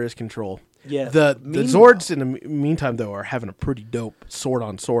back under his control. Yeah. The Meanwhile- Zords, in the meantime, though, are having a pretty dope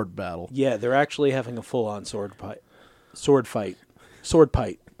sword-on-sword battle. Yeah, they're actually having a full-on sword fight. Sword fight.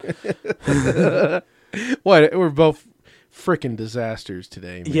 What? We're both freaking disasters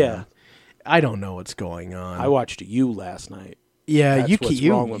today, man. Yeah. I don't know what's going on. I watched You last night. Yeah, That's what's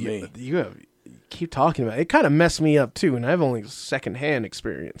wrong with me. You keep talking about it. It kind of messed me up, too, and I've only secondhand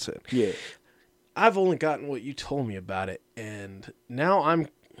experienced it. Yeah. I've only gotten what you told me about it, and now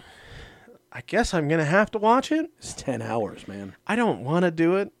I guess I'm going to have to watch it. It's 10 hours, man. I don't want to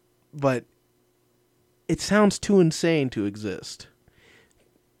do it, but it sounds too insane to exist.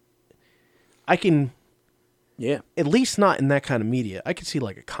 I can, Yeah. at least not in that kind of media. I could see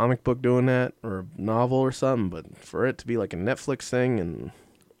like a comic book doing that or a novel or something, but for it to be like a Netflix thing and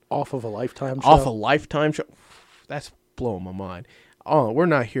Off of a Lifetime show. off a Lifetime show, that's blowing my mind. Oh, we're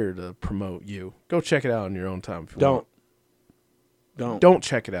not here to promote you. Go check it out on your own time. If you want. Don't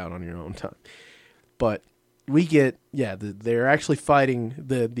check it out on your own time. But we get, they're actually fighting.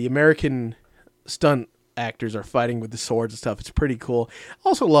 The American stunt actors are fighting with the swords and stuff. It's pretty cool.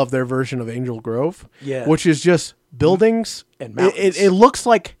 Also love their version of Angel Grove. Yeah. Which is just buildings. And mountains. It looks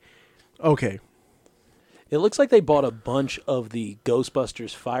like, okay. It looks like they bought a bunch of the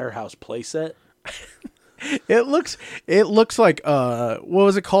Ghostbusters Firehouse playset. It looks like, what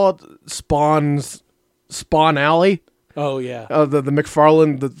was it called? Spawn's Spawn Alley. Oh yeah. The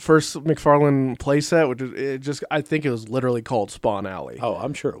McFarlane, the first McFarlane playset, which is I think it was literally called Spawn Alley, Oh,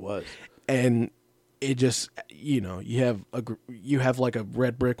 I'm sure it was. and it just you have like a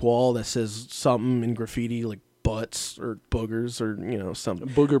red brick wall that says something in graffiti like butts or boogers or something.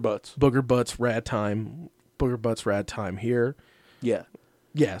 Booger butts. Booger butts rad time, booger butts rad time here. Yeah.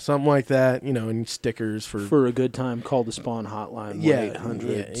 Yeah, something like that. And stickers For a good time, call the Spawn hotline. Yeah,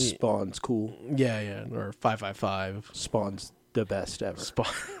 1-800 yeah. Spawn's cool. yeah, or 555 Spawn's the best ever. Spawn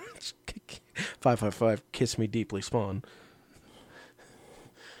 555 kiss me deeply Spawn.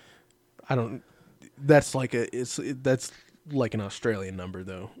 I don't. That's like that's like an Australian number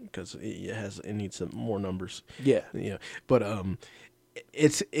though, because it needs some more numbers. Yeah. Yeah, but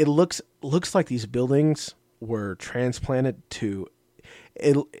it looks like these buildings were transplanted to.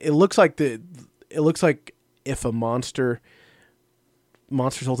 It looks like if a monster's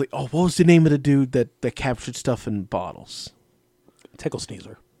whole thing. Oh, what was the name of the dude that captured stuff in bottles? Tickle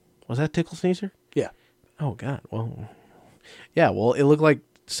Sneezer. Was that Tickle Sneezer? Yeah. Oh God. Well, yeah. Well, it looked like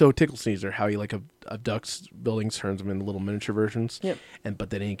Tickle Sneezer, how he like abducts buildings, turns them into little miniature versions. Yep. But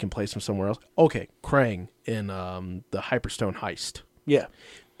then he can place them somewhere else. Okay, Krang in the Hyperstone heist. Yeah.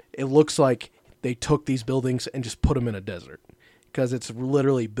 It looks like they took these buildings and just put them in a desert, because it's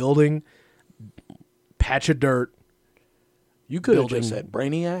literally building, patch of dirt. You could have just Building- said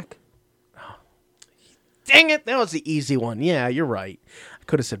Brainiac. Dang it, that was the easy one. Yeah, you're right. I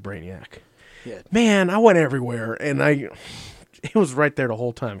could have said Brainiac. Yeah. Man, I went everywhere, and it was right there the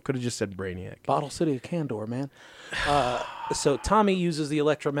whole time. Could have just said Brainiac. Bottle City of Candor, man. So Tommy uses the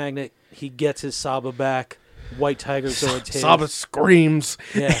electromagnet. He gets his Saba back. White Tiger Zord's his. Saba screams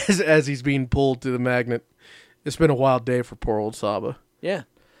Yeah. as he's being pulled to the magnet. It's been a wild day for poor old Saba. Yeah.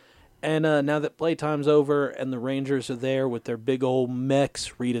 And now that playtime's over and the Rangers are there with their big old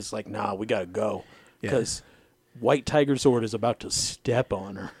mechs, Rita's like, nah, we got to go. Yeah. Because White Tiger Zord is about to step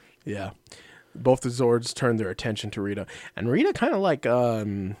on her. Yeah. Both the Zords turn their attention to Rita. And Rita kind of like,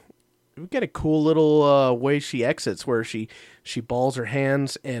 we get a cool little way she exits, where she balls her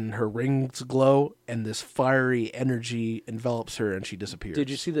hands and her rings glow and this fiery energy envelops her and she disappears. Did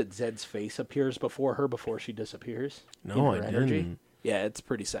you see that Zed's face appears before her before she disappears? No, In her I energy? didn't. Yeah, it's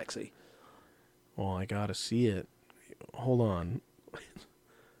pretty sexy. Well, I gotta see it. Hold on.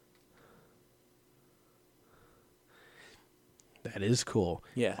 That is cool.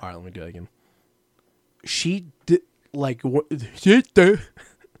 Yeah. All right, let me do it again. She did like when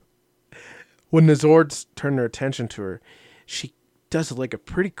the Zords turn their attention to her, she does like a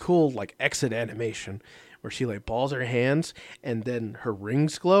pretty cool like exit animation where she like balls her hands and then her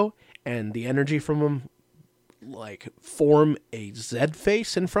rings glow and the energy from them like form a Z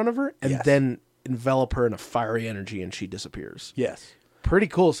face in front of her and Yes. then envelop her in a fiery energy and she disappears. Yes. Pretty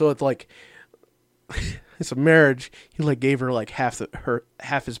cool. So it's like it's a marriage. He like gave her like half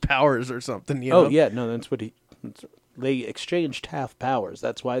his powers or something. You know? Oh, yeah. No, they exchanged half powers.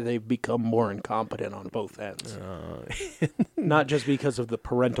 That's why they've become more incompetent on both ends. Not just because of the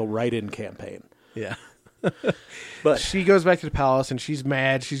parental write-in campaign. Yeah. But She goes back to the palace and she's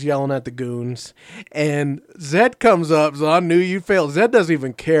mad. She's yelling at the goons. And Zed comes up. So I knew you failed. Zed doesn't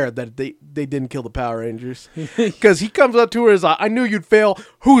even care that they didn't kill the Power Rangers. Because he comes up to her and is like, I knew you'd fail.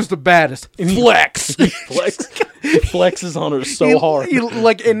 Who's the baddest? Flex. flexes on her so hard.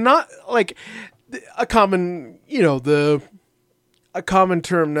 And not like a common, a common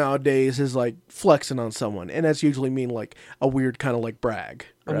term nowadays is like flexing on someone. And that's usually mean like a weird kind of like brag.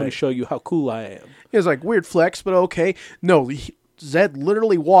 I'm going to show you how cool I am. It's like weird flex, but okay. No, Zed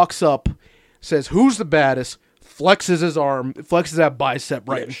literally walks up, says, "Who's the baddest?" Flexes his arm, flexes that bicep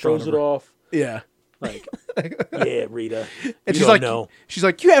right in front shows of it her. off. Yeah, Like, yeah, Rita. and you don't she's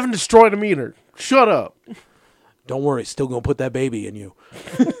like, "You haven't destroyed a meter. Shut up." Don't worry, still gonna put that baby in you.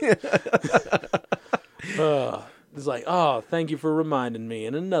 It's like, oh, thank you for reminding me.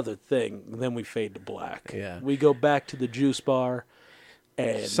 And another thing, then we fade to black. Yeah. We go back to the juice bar,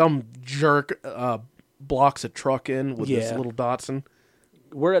 and Some jerk blocks a truck in with this Yeah. little Datsun.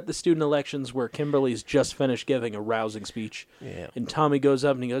 we're at the student elections where Kimberly's just finished giving a rousing speech. Yeah. And Tommy goes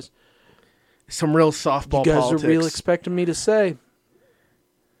up and he goes, Some real softball "You guys politics. are real expecting me to say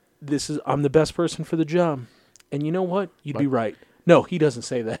I'm the best person for the job." And you know what? You'd be right. No, he doesn't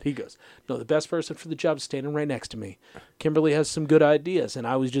say that. He goes, "No, the best person for the job is standing right next to me. Kimberly has some good ideas, and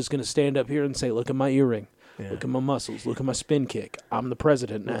I was just going to stand up here and say, look at my earring. Yeah. Look at my muscles. Look at my spin kick. I'm the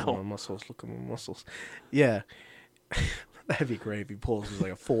president Look at my now." muscles. Look at my muscles. Yeah. That'd be great if he pulls just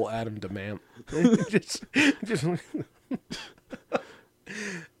like a full Adam DeMant. just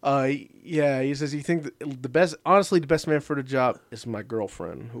yeah, he says, "You think the best, honestly, the best man for the job is my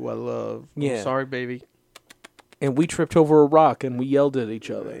girlfriend, who I love." I'm Yeah. sorry, baby. And we tripped over a rock and we yelled at each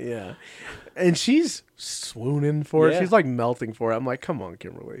other. Yeah. And she's swooning for it. Yeah. She's like melting for it. I'm like, come on,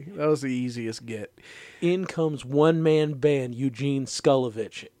 Kimberly. That was the easiest get. In comes one-man band Eugene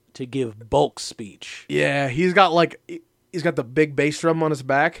Skulovich to give Bulk speech. Yeah, he's got the big bass drum on his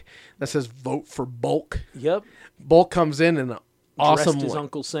back that says "Vote for Bulk." Yep. Bulk comes in and awesome, Dressed as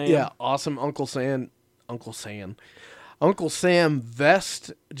Uncle Sam. Yeah, awesome Uncle Sam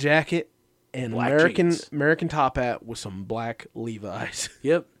vest, jacket, and Black jeans. American top hat with some black Levi's.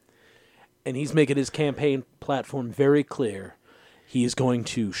 Yep. And he's making his campaign platform very clear. He is going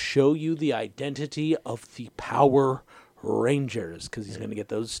to show you the identity of the Power Rangers because he's going to get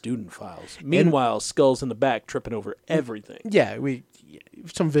those student files. Meanwhile, Skull's in the back tripping over everything. Yeah,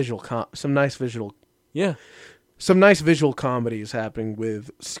 some nice visual comedy is happening with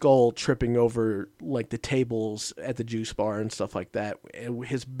Skull tripping over like the tables at the juice bar and stuff like that. And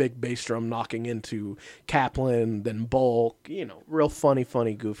his big bass drum knocking into Kaplan, then Bulk. Real funny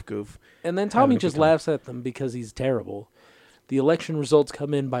goof. And then Having Tommy a just good time. laughs at them because he's terrible. The election results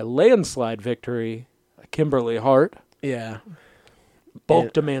come in by landslide victory. Kimberly Hart. Yeah. Bulk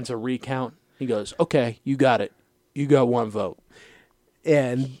And- demands a recount. He goes, okay, you got it. You got one vote.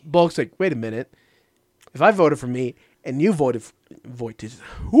 And Bulk's like, wait a minute. If I voted for me and you voted,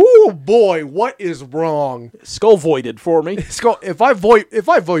 oh boy, what is wrong? Skull voided for me. Skull, if I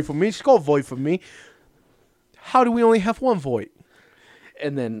vote for me, Skull vote for me. How do we only have one vote?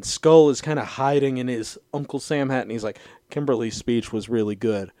 And then Skull is kind of hiding in his Uncle Sam hat, and he's like, Kimberly's speech was really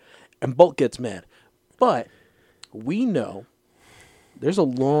good. And Bulk gets mad. But we know there's a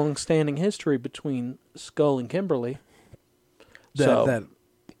long-standing history between Skull and Kimberly. That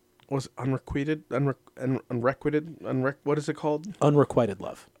was unrequited, what is it called? Unrequited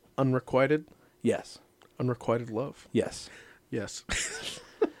love. Unrequited love. Yes. Yes.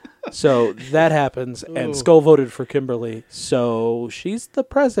 So that happens, and Ooh. Skull voted for Kimberly. So she's the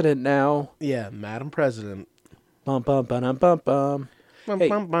president now. Yeah, Madam President. Bum, bum, ba-dum, bum, bum. Hey,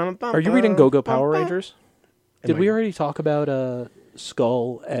 are you reading Go-Go Power Rangers? Did we already talk about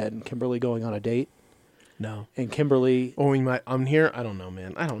Skull and Kimberly going on a date? No. And Kimberly Oh, I'm here. I don't know,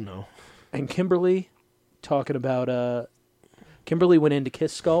 man. I don't know. and Kimberly talking about Kimberly went in to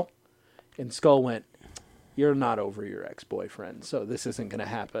kiss Skull, and Skull went, "You're not over your ex-boyfriend, so this isn't going to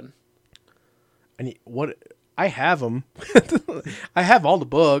happen." And what? I have them. I have all the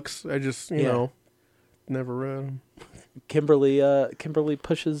books. I just, never read them. Kimberly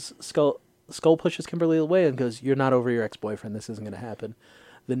pushes Skull pushes Kimberly away and goes, "You're not over your ex-boyfriend. This isn't going to happen."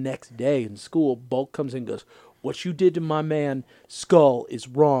 The next day in school, Bulk comes in and goes, "What you did to my man Skull is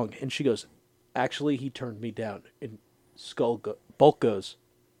wrong." And she goes, "Actually, he turned me down." And Bulk goes,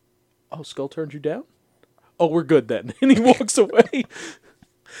 "Oh, Skull turned you down? Oh, we're good then." And he walks away.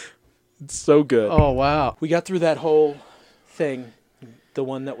 It's so good. Oh, wow. We got through that whole thing, the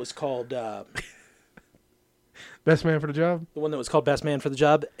one that was called Best man for the job? Best Man for the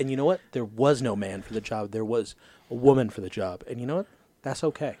Job. And you know what? There was no man for the job. There was a woman for the job. And you know what? That's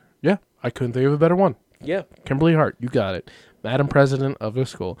okay. Yeah. I couldn't think of a better one. Yeah. Kimberly Hart, you got it. Madam President of the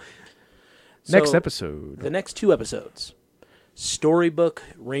school. Next So, episode. The next two episodes. Storybook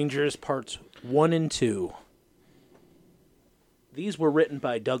Rangers Parts 1 and 2. These were written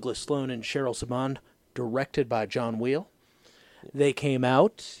by Douglas Sloan and Cheryl Saban, directed by John Wheel. They came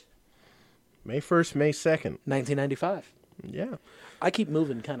out May 1st, May 2nd. 1995. Yeah. I keep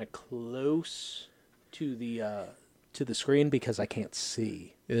moving kind of close to the screen because I can't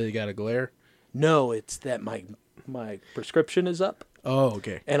see. You got a glare? No, it's that my prescription is up Oh,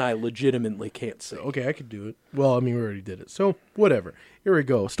 okay. and I legitimately can't see. Okay, I could do it. Well, I mean, we already did it. So, whatever. Here we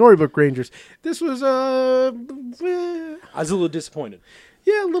go. Storybook Rangers. This was, I was a little disappointed.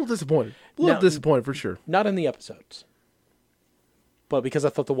 yeah, a little disappointed. A little Now- disappointed for sure. Not in the episodes, but because I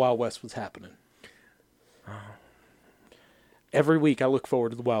thought the Wild West was happening. Every week I look forward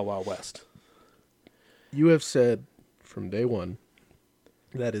to the Wild Wild West. You have said from day one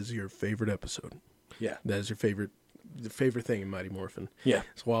that is your favorite episode. Yeah. That is your the favorite thing in Mighty Morphin. Yeah.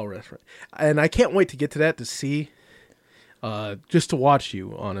 It's Wild Restaurant. And I can't wait to get to that to see, just to watch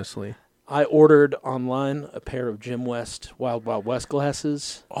you, honestly. I ordered online a pair of Jim West Wild Wild West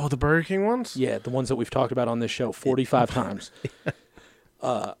glasses. Oh, the Burger King ones? Yeah, the ones that we've talked about on this show 45 times.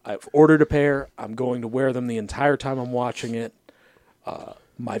 I've ordered a pair. I'm going to wear them the entire time I'm watching it.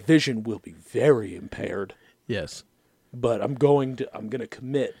 My vision will be very impaired, Yes. but I'm going to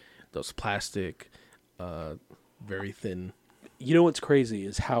commit. Those plastic, very thin. You know what's crazy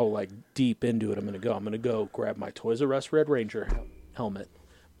is how like deep into it I'm going to go. I'm going to go grab my Toys R Us Red Ranger helmet,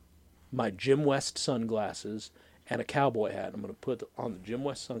 my Jim West sunglasses, and a cowboy hat. I'm going to put on the Jim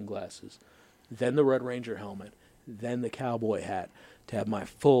West sunglasses, then the Red Ranger helmet, then the cowboy hat to have my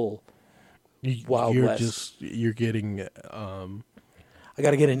full. Wild you're West. you're getting I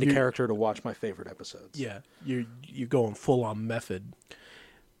got to get into character to watch my favorite episodes. yeah, you're going full on method.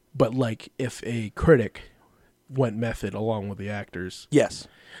 But like if a critic went method along with the actors, Yes.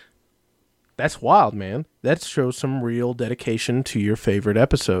 that's wild, man. That shows some real dedication to your favorite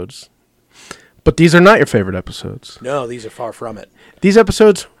episodes. But these are not your favorite episodes. No, these are far from it. These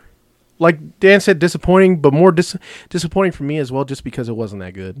episodes, like Dan said, disappointing, but more disappointing for me as well, just because it wasn't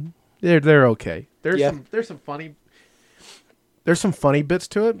that good. They're okay. There's some funny bits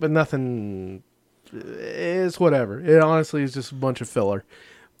to it, but nothing. It's whatever. It honestly is just a bunch of filler.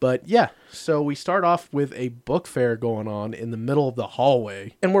 But yeah, so we start off with a book fair going on in the middle of the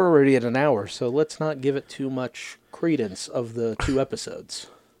hallway. And we're already at an hour, so let's not give it too much credence of the 2 episodes.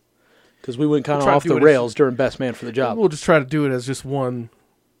 Because we went kind of try to off do the it as- rails during Best Man for the Job. We'll just try to do it as just one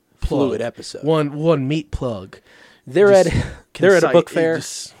Fluid plug. episode. One meat plug. They're Just they're at a concise- book fair.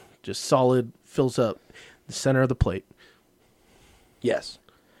 Just solid, fills up the center of the plate. Yes.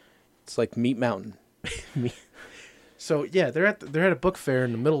 It's like Meat Mountain. So yeah, they're at a book fair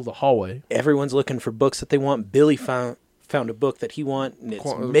in the middle of the hallway. Everyone's looking for books that they want. Billy found a book that he wants, and it's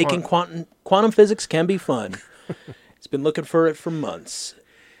Quantum- making quantum physics can be fun. He's been looking for it for months.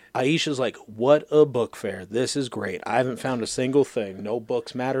 Aisha's like, what a book fair. This is great. I haven't found a single thing. No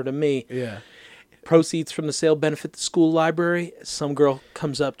books matter to me. Yeah. Proceeds from the sale benefit the school library. Some girl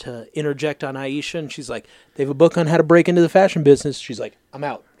comes up to interject on Aisha, and she's like, they have a book on how to break into the fashion business. She's like, I'm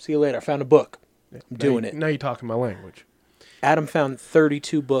out. See you later. I found a book. I'm doing it. Now you're talking my language. Adam found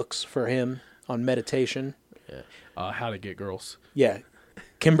 32 books for him on meditation. How to get girls. Yeah.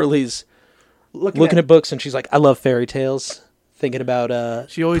 Kimberly's looking at books, and she's like, I love fairy tales. Thinking about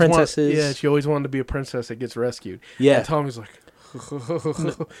She always princesses. she always wanted to be a princess that gets rescued. Yeah. And Tommy's like,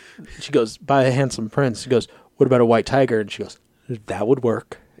 She goes, buy a handsome prince. She goes, what about a white tiger? And she goes, that would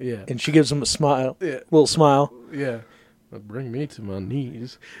work. yeah, And she gives him a smile, Yeah. little smile. yeah. Bring me to my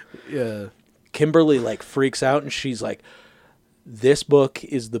knees. Yeah. Kimberly like freaks out, and she's like, this book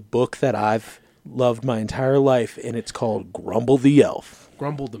is the book that I've loved my entire life, and it's called Grumble the Elf.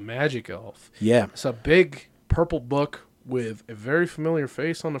 Grumble the Magic Elf. Yeah. It's a big purple book with a very familiar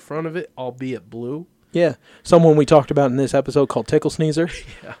face on the front of it, albeit blue. Yeah. Someone we talked about in this episode called Tickle Sneezer.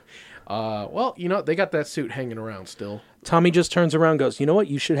 Well, they got that suit hanging around still. Tommy just turns around and goes, you know what?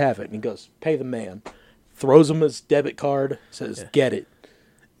 You should have it. And he goes, pay the man. Throws him his debit card, says, get it.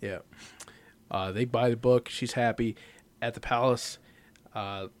 Yeah. They buy the book. She's happy. At the palace,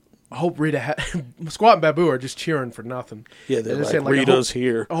 I hope Rita, Squat and Babu are just cheering for nothing. Yeah, they're just like, saying, Rita's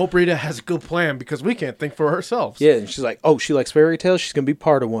here. I hope Rita has a good plan because we can't think for ourselves. Yeah, and she's like, oh, she likes fairy tales? She's going to be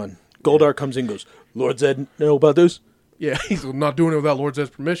part of one. Goldar comes in and goes, Lord Zed know about this? Yeah, he's not doing it without Lord Zed's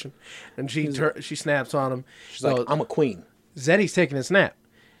permission. And she snaps on him. She's like, I'm a queen. Zeddy's taking a snap.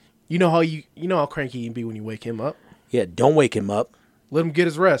 You know how cranky you can be when you wake him up. Yeah, don't wake him up. Let him get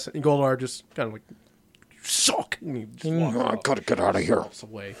his rest. And Goldar just kind of like, suck. And he just walks I off. gotta get out of here. Walks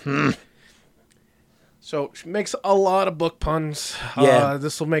away. So she makes a lot of book puns. Yeah.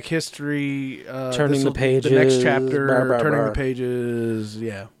 This will make history. Turning the pages. The next chapter. Bar, bar, turning bar. the pages.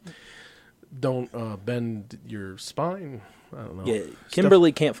 Yeah. Don't bend your spine. I don't know. Yeah,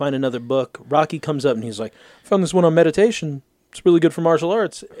 Kimberly can't find another book. Rocky comes up and he's like, found this one on meditation. It's really good for martial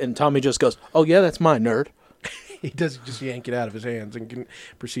arts. And Tommy just goes, oh, yeah, that's mine, nerd. He doesn't just yank it out of his hands and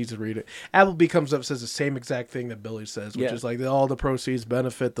proceeds to read it. Appleby comes up and says the same exact thing that Billy says, which Yeah. is like all the proceeds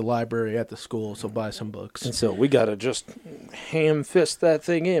benefit the library at the school, so buy some books. And so we got to just ham fist that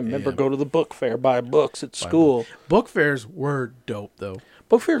thing in. Remember, Yeah. go to the book fair, buy books at school. Book fairs were dope, though.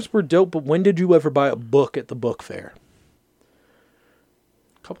 Book fairs were dope, but when did you ever buy a book at the book fair?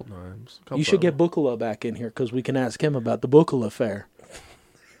 A couple times. You should get Bookala back in here because we can ask him about the Bookala fair.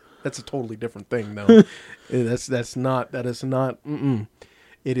 That's a totally different thing, though. That is not. Mm-mm.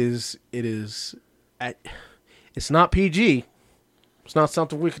 It is. It's not PG. It's not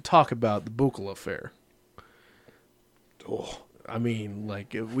something we could talk about. The Buchla affair. Oh. I mean,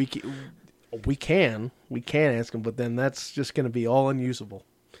 like if we can ask him, but then that's just going to be all unusable.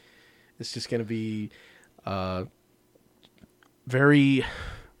 It's just going to be very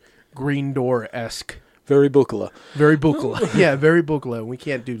Green Door-esque. Very Bookala. Very Buchla. Yeah, very Buchla. We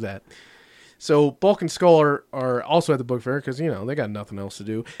can't do that. So Bulk and Skull are also at the book fair because, they got nothing else to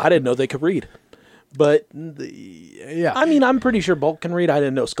do. I didn't know they could read. But, Yeah. I mean, I'm pretty sure Bulk can read. I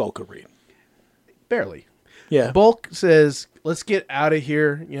didn't know Skull could read. Barely. Yeah. Bulk says, let's get out of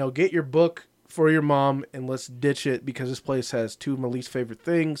here. Get your book for your mom and let's ditch it because this place has two of my least favorite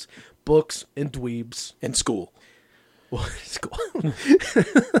things, books and dweebs. And school. Well, school.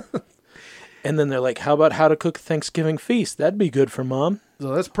 And then they're like, how about how to cook a Thanksgiving feast? That'd be good for Mom.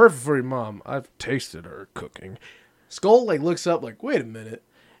 So that's perfect for your mom. I've tasted her cooking. Skull like looks up like, wait a minute.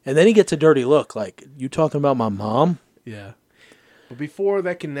 And then he gets a dirty look like, you talking about my mom? Yeah. But before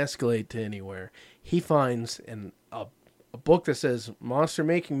that can escalate to anywhere, he finds a book that says Monster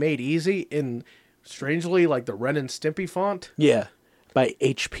Making Made Easy in, strangely, like the Ren and Stimpy font. Yeah, by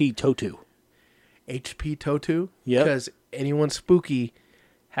H.P. Totu. H.P. Totu? Yep. Because anyone spooky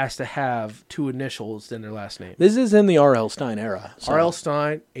has to have 2 initials in their last name. This is in the R.L. Stein era. so R.L.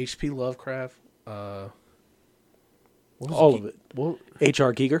 Stein, H.P. Lovecraft, what was all of it. Well,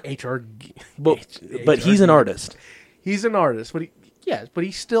 H.R. Giger. H.R. But he's an artist. He's an artist, but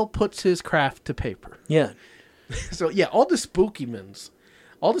he still puts his craft to paper. Yeah. So yeah, all the spooky mens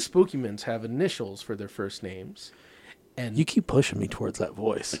have initials for their first names, and You keep pushing me towards that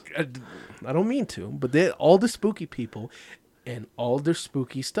voice. I don't mean to, but all the spooky people and all their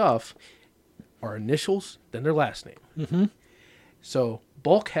spooky stuff are initials, then their last name. Mm-hmm. So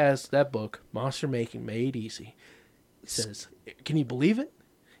Bulk has that book, Monster Making Made Easy. It says, "Can you believe it?"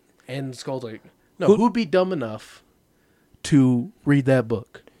 And Skull's like, "No, who'd be dumb enough to read that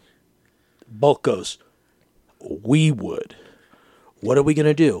book?" Bulk goes, we would. What are we going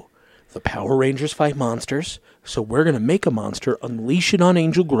to do? The Power Rangers fight monsters, so we're going to make a monster, unleash it on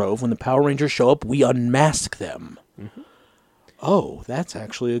Angel Grove. When the Power Rangers show up, we unmask them. Mm-hmm. Oh, that's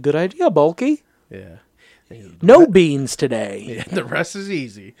actually a good idea, Bulky. Yeah. No beans today. Yeah, the rest is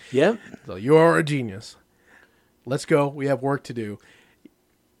easy. Yep. So you are a genius. Let's go. We have work to do.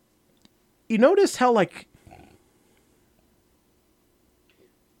 You notice how like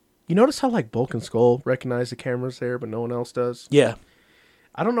Bulk and Skull recognize the cameras there, but no one else does? Yeah.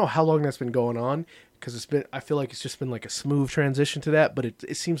 I don't know how long that's been going on, because I feel like it's just been like a smooth transition to that, but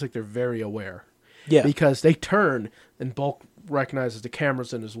it seems like they're very aware. Yeah. Because they turn and Bulk recognizes the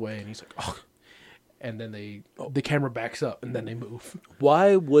camera's in his way, and he's like, oh. And then the camera backs up, and then they move.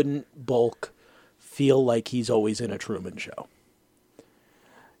 Why wouldn't Bulk feel like he's always in a Truman Show?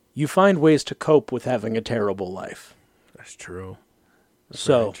 You find ways to cope with having a terrible life. That's true.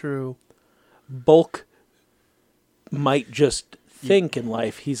 So True. Bulk might just think in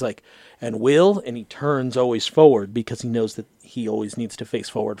life, he's like, and he turns always forward because he knows that he always needs to face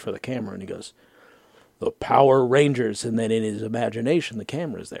forward for the camera, and he goes, the Power Rangers, and then in his imagination the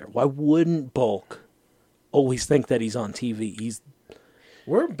camera's there. Why wouldn't Bulk always think that he's on TV?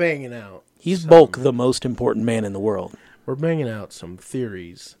 We're banging out. He's Bulk, the most important man in the world. We're banging out some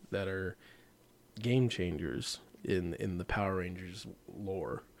theories that are game changers in the Power Rangers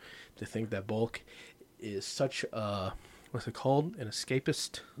lore. To think that Bulk is such a, what's it called? An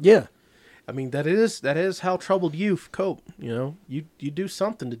escapist. Yeah. I mean, that is how troubled youth cope. You know, you do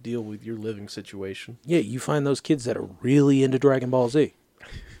something to deal with your living situation. Yeah, you find those kids that are really into Dragon Ball Z.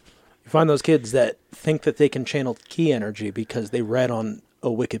 You find those kids that think that they can channel ki energy because they read on a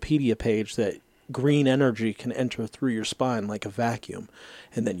Wikipedia page that green energy can enter through your spine like a vacuum,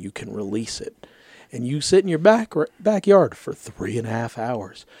 and then you can release it. And you sit in your backyard for 3.5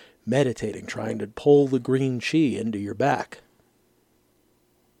 hours, meditating, trying to pull the green chi into your back.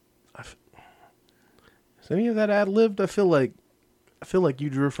 Is any of that ad-libbed? I feel like you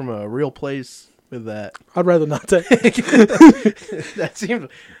drew from a real place with that. I'd rather not take That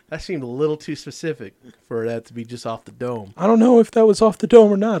seemed a little too specific for that to be just off the dome. I don't know if that was off the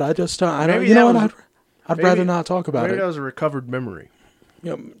dome or not. I don't. Maybe You know that what? was- I'd maybe- rather not talk about Maybe it. that was a recovered memory.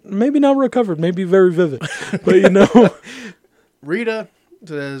 You know, maybe not recovered, maybe very vivid. But you know, Rita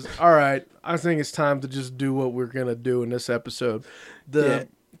says, "All right, I think it's time to just do what we're gonna do in this episode."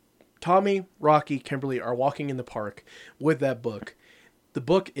 Tommy, Rocky, Kimberly are walking in the park with that book. The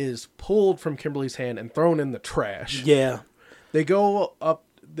book is pulled from Kimberly's hand and thrown in the trash. yeah, They go up.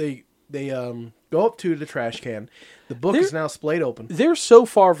 They go up to the trash can. The book is now splayed open. they're so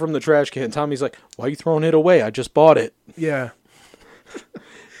far from the trash can. Tommy's like, "Why are you throwing it away? I just bought it." Yeah.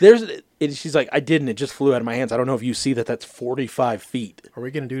 She's like, "I didn't. It just flew out of my hands. I don't know if you see that. That's 45 feet." Are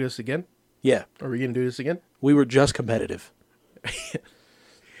we gonna do this again? Yeah, Are we gonna do this again? we were just competitive.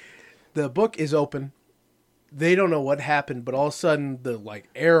 The book is open. They don't know what happened, but all of a sudden the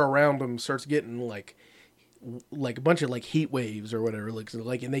air around them starts getting like a bunch of heat waves or whatever,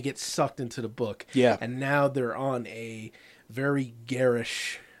 and they get sucked into the book. Yeah. And now they're on a very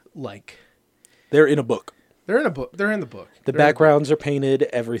garish They're in a book. they're in a book. They're in the book. The backgrounds are painted,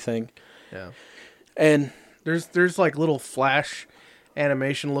 everything, Yeah. and There's little flash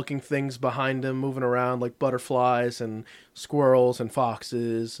animation looking things behind them moving around like butterflies and squirrels and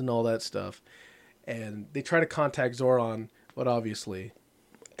foxes and all that stuff. And they try to contact Zoran, but obviously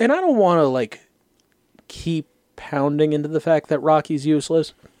I don't want to keep pounding into the fact that Rocky's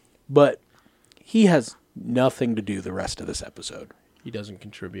useless, but he has nothing to do the rest of this episode. He doesn't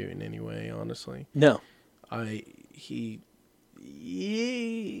contribute in any way, honestly. No. I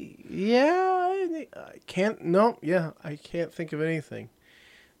can't think of anything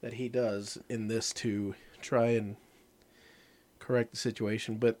that he does in this to try and correct the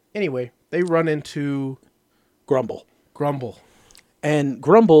situation. But anyway, they run into Grumble. Grumble. And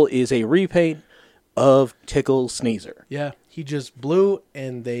Grumble is a repaint of Tickle Sneezer. Yeah, he just blew,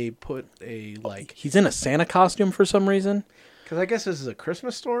 and they put a He's in a Santa costume for some reason. because I guess this is a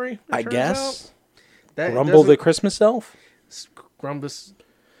Christmas story. I guess. That Grumble the Christmas elf? Grumble the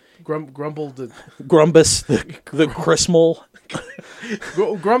Grumbus the Chrismal.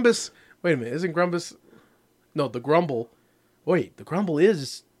 Grumbus. Wait a minute, isn't Grumbus? No, the Grumble. Wait, the Grumble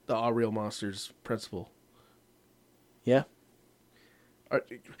is the All Real Monsters principal. Yeah.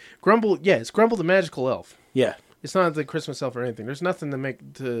 Grumble, yeah, it's Grumble the magical elf. Yeah. It's not the Christmas elf or anything. There's nothing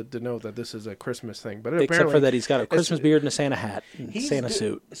to denote that this is a Christmas thing. But Except apparently, for that he's got a Christmas beard and a Santa hat and he's Santa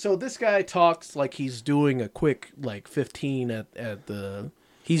suit. So this guy talks like he's doing a quick 15 at the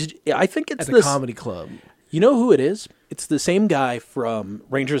I think it's at the this comedy club. You know who it is? It's the same guy from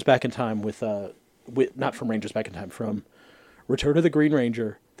Rangers Back in Time with not from Rangers Back in Time, from Return of the Green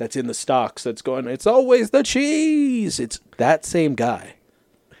Ranger, that's in the stocks that's going, it's always the cheese. It's that same guy.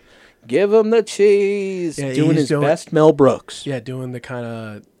 Give him the cheese. Yeah, doing he's his best Mel Brooks. Yeah, doing the kind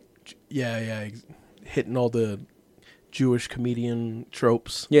of hitting all the Jewish comedian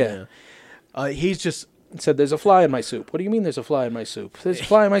tropes. Yeah. He's just Said, there's a fly in my soup. What do you mean there's a fly in my soup? There's a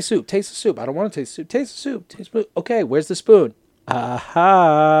fly in my soup. Taste the soup. I don't want to taste the soup. Taste the soup. Taste the... Okay, where's the spoon?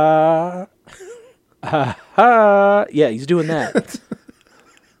 Aha. Aha. Yeah, he's doing that.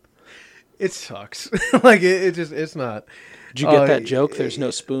 it sucks. Like it's not. Did you get that joke? There's no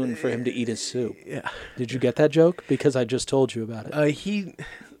spoon for him to eat his soup. Yeah. Did you get that joke? Because I just told you about it.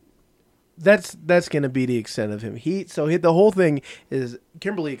 That's going to be the extent of him. The whole thing is,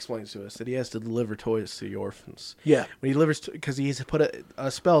 Kimberly explains to us that he has to deliver toys to the orphans. Yeah. When he delivers, because he's put a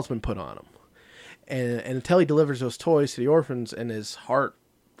spell's been put on him, and until he delivers those toys to the orphans and his heart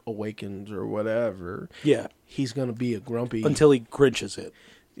awakens or whatever, Yeah. he's going to be a grumpy. Until he grinches it.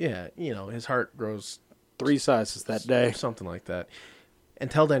 Yeah, his heart grows 3 sizes that day. something like that.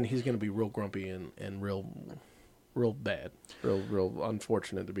 Until then, he's going to be real grumpy and real bad, real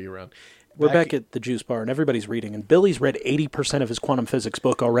unfortunate to be around. We're back at the juice bar, and everybody's reading, and Billy's read 80% of his quantum physics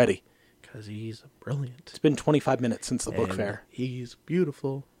book already. Because he's brilliant. It's been 25 minutes since the book And fair. He's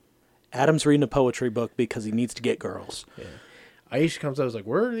beautiful. Adam's reading a poetry book because he needs to get girls. Yeah. Aisha comes out, was like,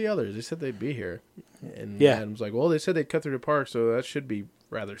 where are the others? They said they'd be here. And Yeah. Adam's like, well, they said they'd cut through the park, so that should be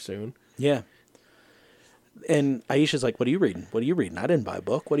rather soon. Yeah. And Aisha's like, what are you reading? What are you reading? I didn't buy a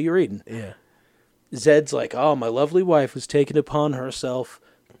book. What are you reading? Yeah. Zed's like, oh, my lovely wife has taken upon herself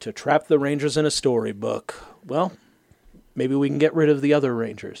to trap the Rangers in a storybook. Well, maybe we can get rid of the other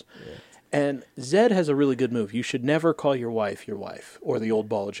Rangers. Yeah. And Zed has a really good move. You should never call your wife, or the old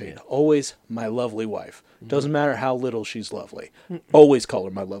ball of chain. Yeah. Always my lovely wife. Mm-hmm. Doesn't matter how little she's lovely. Always call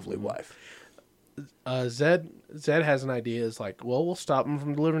her my lovely wife. Zed has an idea. It's like, well, we'll stop them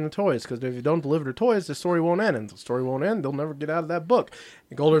from delivering the toys, because if you don't deliver the toys, the story won't end. And if the story won't end, they'll never get out of that book.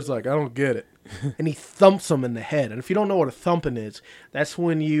 And Golder's like, I don't get it. And he thumps him in the head. And if you don't know what a thumping is, that's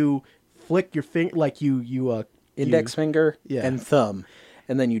when you flick your finger, like you index finger Yeah. and thumb,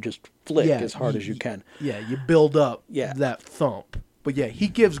 and then you just flick as hard as you can. Yeah, you build up Yeah. that thump. But yeah, he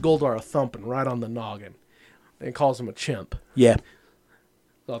gives Goldar a thumping right on the noggin and calls him a chimp. Yeah.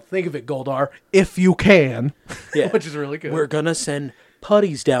 So think of it, Goldar, if you can. Yeah. Which is really good. We're going to send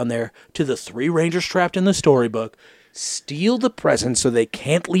putties down there to the 3 Rangers trapped in the storybook, steal the presents so they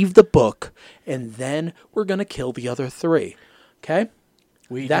can't leave the book, and then we're going to kill the other 3. Okay?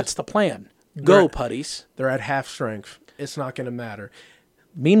 That's the plan. Go, putties. They're at half strength. It's not going to matter.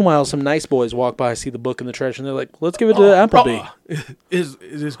 Meanwhile, some nice boys walk by, see the book in the trash, and they're like, let's give it to Appleby. Is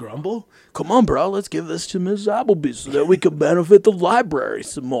this Grumble? Come on, bro, let's give this to Miss Appleby so that we can benefit the library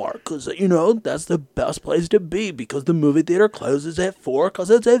some more. Because, that's the best place to be, because the movie theater closes at 4 because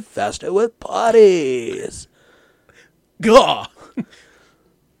it's infested with putties. Gah!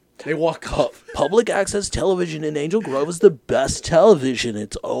 They walk up. Public access television in Angel Grove is the best television.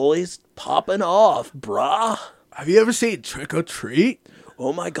 It's always popping off, brah. Have you ever seen Trick or Treat?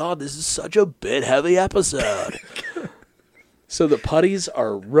 Oh my God, this is such a bit-heavy episode. So the putties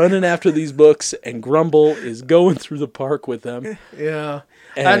are running after these books, and Grumble is going through the park with them. Yeah.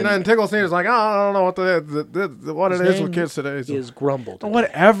 And then Tickle Sneezer's like, oh, I don't know what it is with kids today. So. Is Grumble today.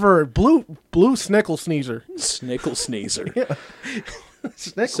 Whatever. Blue Snickle Sneezer. Snickle Sneezer. Yeah.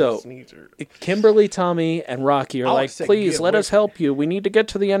 Snickle Sneezer. Kimberly, Tommy, and Rocky are like, please, let us help you. We need to get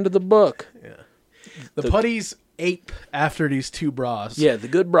to the end of the book. Yeah. The putties ape after these two bras. Yeah, the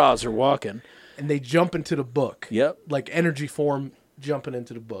good bras are walking. And they jump into the book. Yep. Like energy form jumping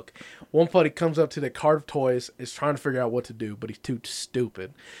into the book. One putty comes up to the cart of toys, is trying to figure out what to do, but he's too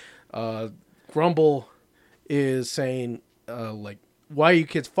stupid. Grumble is saying, like, why are you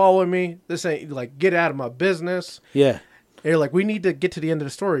kids following me? This ain't, like, get out of my business. Yeah. They're like, we need to get to the end of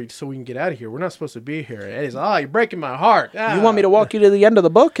the story so we can get out of here. We're not supposed to be here. And he's like, you're breaking my heart. Ah. You want me to walk you to the end of the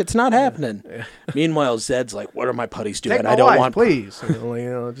book? It's not happening. Meanwhile, Zed's like, what are my putties doing? Take my I don't wife, want please.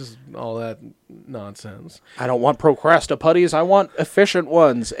 Just all that nonsense. I don't want procrasta putties. I want efficient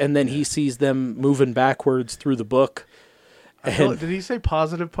ones. And then he sees them moving backwards through the book. And Did he say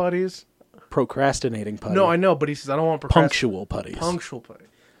positive putties? procrastinating putty. No, I know, but he says, I don't want Punctual putties. Punctual putty.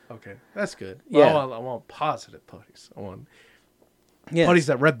 Okay, that's good. Yeah. I want positive putties. I want Yeah. putties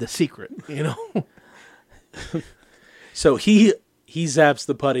that read The Secret, you know? So he zaps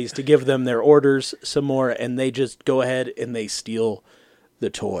the putties to give them their orders some more, and they just go ahead and they steal the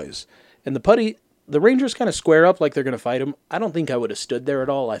toys. And the Rangers kind of square up like they're going to fight him. I don't think I would have stood there at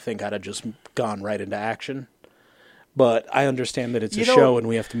all. I think I'd have just gone right into action. But I understand that it's a show and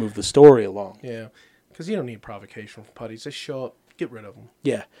we have to move the story along. Yeah, because you don't need provocation from putties. Just show up, get rid of them.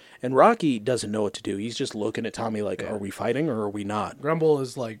 Yeah. And Rocky doesn't know what to do. He's just looking at Tommy like, are we fighting or are we not? Grumble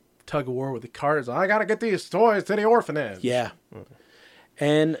is like tug of war with the cart. I got to get these toys to the orphanage. Yeah.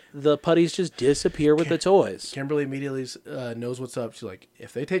 And the putties just disappear with the toys. Kimberly immediately knows what's up. She's like,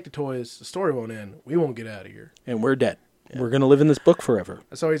 if they take the toys, the story won't end. We won't get out of here. And we're dead. We're going to live in this book forever.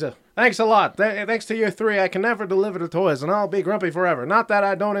 So he said, thanks a lot. Thanks to you three, I can never deliver the toys, and I'll be grumpy forever. Not that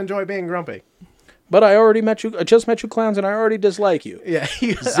I don't enjoy being grumpy. But I just met you clowns, and I already dislike you. Yeah,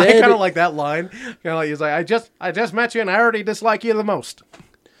 I Zed- kind of like that line. Kind of like he's like, I just met you, and I already dislike you the most.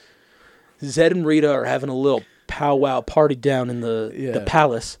 Zed and Rita are having a little powwow party down in the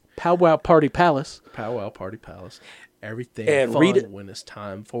palace. Powwow party palace. Powwow party palace. Everything And fun Rita- when it's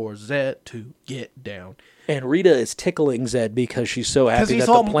time for Zed to get down. And Rita is tickling Zed because she's so happy he's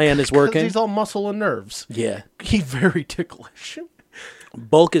that the plan is working. He's all muscle and nerves. Yeah. He's very ticklish.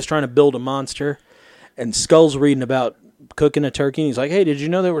 Bulk is trying to build a monster, and Skull's reading about cooking a turkey. And he's like, hey, did you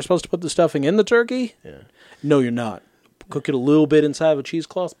know that we're supposed to put the stuffing in the turkey? Yeah. No, you're not. Cook it a little bit inside of a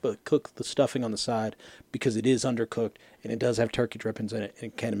cheesecloth, but cook the stuffing on the side because it is undercooked, and it does have turkey drippings in it,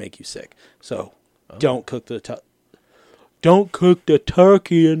 and it can make you sick. So don't cook the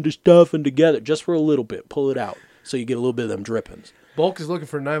turkey and the stuffing together just for a little bit. Pull it out so you get a little bit of them drippings. Bulk is looking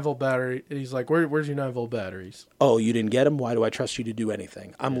for a 9-volt battery, and he's like, where's your 9-volt batteries? Oh, you didn't get them? Why do I trust you to do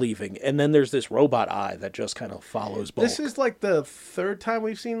anything? I'm leaving. And then there's this robot eye that just kind of follows Bulk. This is like the third time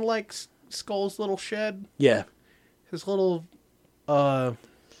we've seen, like, Skull's little shed. Yeah. His little, his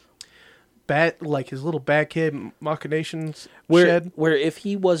little bad kid machinations shed. Where if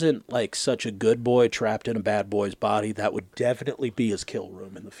he wasn't like such a good boy trapped in a bad boy's body, that would definitely be his kill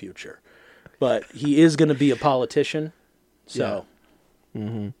room in the future. But he is going to be a politician, so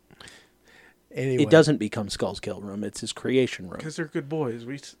Anyway, it doesn't become Skull's kill room. It's his creation room. because they're good boys.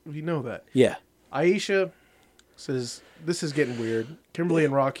 We know that. Yeah. Aisha says, this is getting weird. Kimberly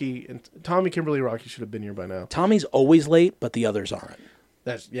and Rocky, and Tommy, Kimberly, and Rocky should have been here by now. Tommy's always late, but the others aren't.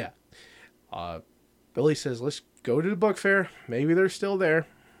 Yeah. Billy says, let's go to the book fair. Maybe they're still there.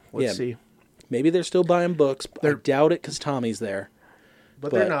 Let's see. Maybe they're still buying books. I doubt it because Tommy's there.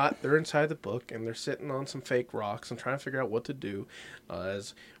 But they're not. They're inside the book, and they're sitting on some fake rocks and trying to figure out what to do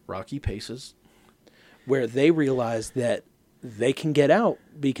as Rocky paces. Where they realize that they can get out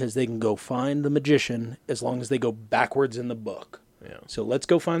because they can go find the magician as long as they go backwards in the book. Yeah. So let's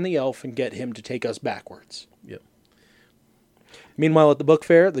go find the elf and get him to take us backwards. Yep. Meanwhile, at the book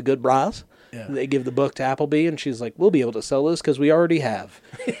fair, the good bras, Yeah. they give the book to Appleby, and she's like, we'll be able to sell this because we already have.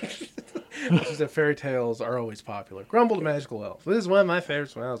 She said fairy tales are always popular. Grumble the magical elf. This is one of my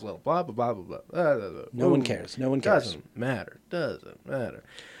favorites when I was little. Blah, blah, blah, blah, blah. No one cares. No one cares. Doesn't matter. Doesn't matter.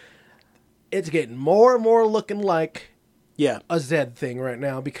 It's getting more and more looking like Yeah. a Zed thing right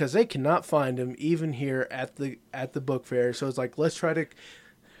now because they cannot find him even here at the book fair. So it's like, let's try to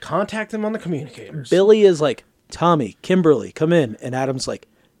contact him on the communicators. Billy is like, Tommy, Kimberly, come in. And Adam's like,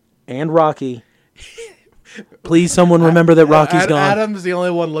 and Rocky. Please, someone remember that Rocky's gone. Adam's the only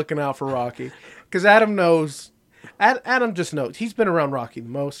one looking out for Rocky because Adam knows. Adam just knows. He's been around Rocky the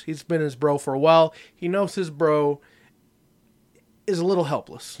most. He's been his bro for a while. He knows his bro is a little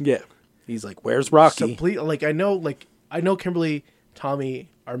helpless. Yeah. He's like, where's Rocky? So please, I know Kimberly,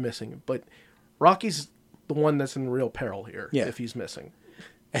 Tommy are missing, but Rocky's the one that's in real peril here. Yeah. If he's missing,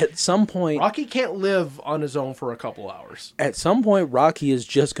 At some point, Rocky can't live on his own for a couple hours. Rocky is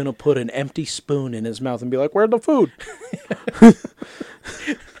just going to put an empty spoon in his mouth and be like, where's the food?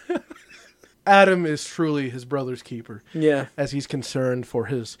 Adam is truly his brother's keeper. Yeah. As he's concerned for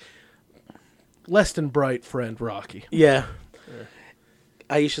his less than bright friend, Rocky. Yeah.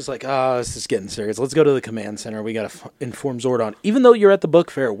 Aisha's like, this is getting serious. Let's go to the command center. We got to inform Zordon. Even though you're at the book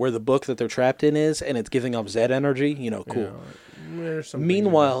fair where the book that they're trapped in is, and it's giving off Zed energy, cool. There's something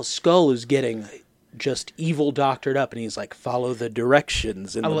Meanwhile, Skull is getting just evil doctored up, and he's like, follow the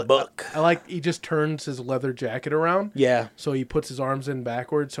directions in the book. I like he just turns his leather jacket around. Yeah. So he puts his arms in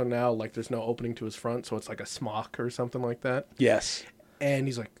backwards, so now like there's no opening to his front, so it's like a smock or something like that. Yes. And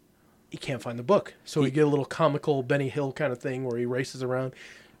he's like, he can't find the book. So we get a little comical Benny Hill kind of thing where he races around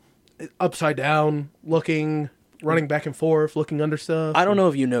upside down, looking, running back and forth, looking under stuff. I don't know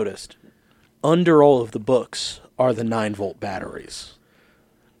if you noticed. Under all of the books are the 9-volt batteries.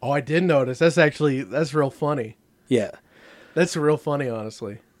 Oh, I did notice. That's real funny. Yeah. That's real funny,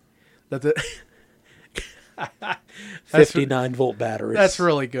 honestly. That the 59-volt batteries. That's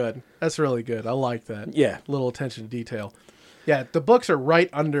really good. That's really good. I like that. Yeah. Little attention to detail. Yeah, the books are right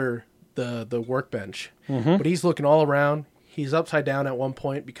under the workbench. Mm-hmm. But he's looking all around. He's upside down at one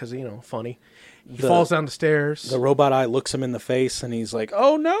point because, funny. He falls down the stairs. The robot eye looks him in the face, and he's like,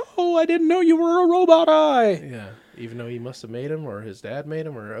 oh, no, I didn't know you were a robot eye. Yeah, even though he must have made him, or his dad made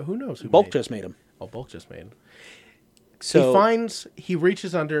him, or who knows who Bulk made just made him. Oh, Bulk just made him. So He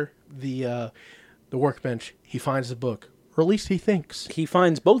reaches under the workbench. He finds the book, or at least he thinks. he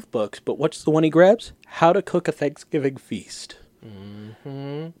finds both books, but what's the one he grabs? How to Cook a Thanksgiving Feast.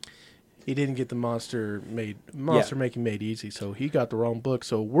 He didn't get the monster making made easy, so he got the wrong book.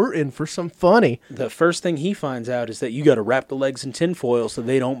 So we're in for some funny. The first thing he finds out is that you got to wrap the legs in tinfoil so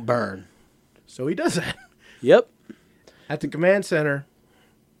they don't burn. So he does that. Yep. At the command center,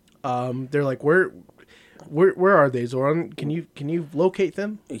 they're like, "Where are they, Zoran? Can you locate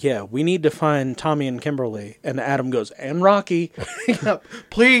them?" Yeah, we need to find Tommy and Kimberly. And Adam goes, and Rocky.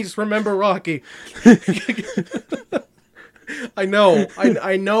 Please remember Rocky. I know.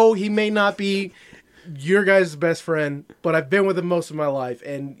 I know he may not be your guys' best friend, but I've been with him most of my life,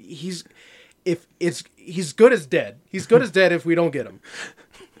 and he's good as dead. He's good as dead if we don't get him.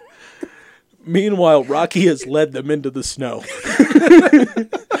 Meanwhile, Rocky has led them into the snow.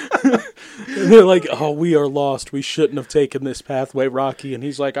 And they're like, oh, we are lost. We shouldn't have taken this pathway, Rocky. And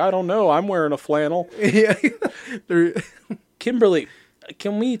he's like, I don't know. I'm wearing a flannel. Yeah. Kimberly,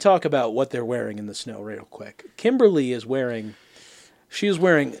 can we talk about what they're wearing in the snow real quick? Kimberly is wearing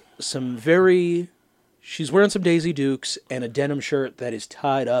some Daisy Dukes and a denim shirt that is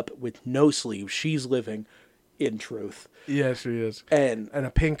tied up with no sleeves. She's living in truth. Yeah, she is. And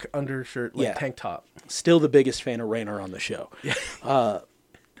a pink undershirt, like Yeah. tank top. still the biggest fan of Rainer on the show.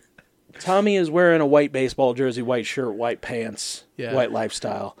 Tommy is wearing a white baseball jersey, white shirt, white pants, Yeah. white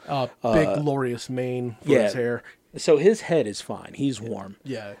lifestyle. Big glorious mane for his hair. So his head is fine. He's warm.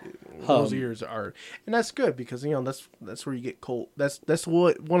 Yeah, those ears are, and that's good because that's where you get cold. That's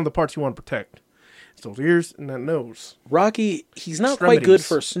what one of the parts you want to protect. It's those ears and that nose. Rocky, he's not quite good Extremities.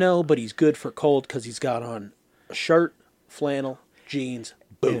 for snow, but he's good for cold because he's got on a shirt, flannel, jeans,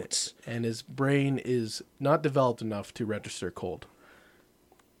 boots. And his brain is not developed enough to register cold.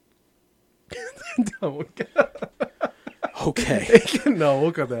 Okay. No,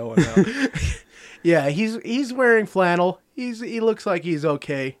 we'll cut that one out. Yeah, he's wearing flannel. He looks like he's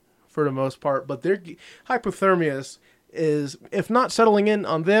okay for the most part, but their hypothermia is, if not settling in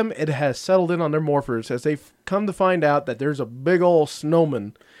on them, it has settled in on their morphers as they've come to find out that there's a big old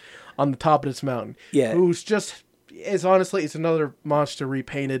snowman on the top of this mountain. Yeah. Who's just it's another monster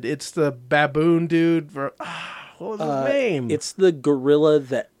repainted. It's the baboon dude. What was his name? It's the gorilla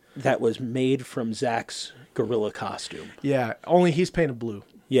that was made from Zach's gorilla costume. Yeah, only he's painted blue.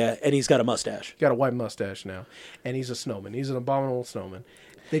 Yeah, and he's got a mustache. Got a white mustache now, and he's a snowman. He's an abominable snowman.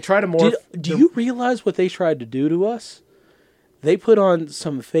 They try to morph. Do you realize what they tried to do to us? They put on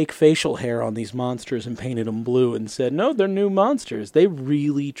some fake facial hair on these monsters and painted them blue and said, no, they're new monsters. They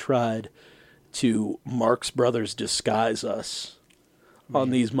really tried to Marx Brothers disguise us on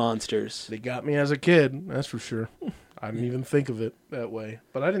these monsters. They got me as a kid, that's for sure. I didn't even think of it that way.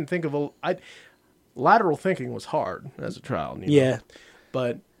 But I didn't think of lateral thinking was hard as a child. Yeah.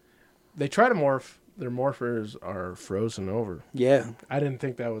 But they try to morph. Their morphers are frozen over. Yeah. I didn't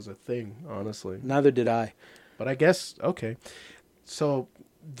think that was a thing, honestly. Neither did I. But I guess, okay. So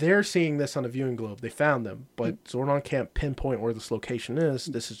they're seeing this on a viewing globe. They found them, but Zordon can't pinpoint where this location is.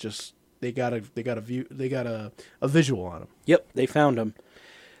 This is just they got a visual on them. Yep, they found them.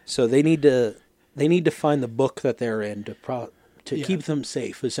 So they need to find the book that they're in to Yeah. keep them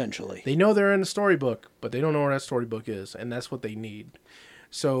safe, essentially. They know they're in a storybook, but they don't know where that storybook is, and that's what they need.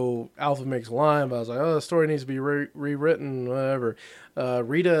 So Alpha makes a line, but I was like, oh, the story needs to be rewritten, whatever.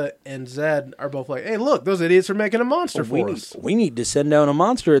 Rita and Zed are both like, hey, look, those idiots are making a monster for us. We need to send down a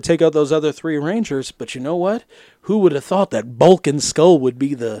monster to take out those other 3 Rangers. But you know what? Who would have thought that Bulk and Skull would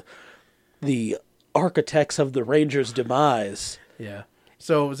be the architects of the Rangers' demise? Yeah.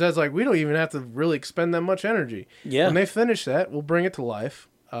 So Zed's like, we don't even have to really expend that much energy. Yeah. When they finish that, we'll bring it to life,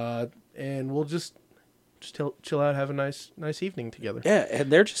 and we'll just chill out, have a nice evening together. Yeah,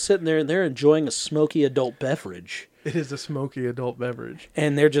 and they're just sitting there and they're enjoying a smoky adult beverage. It is a smoky adult beverage.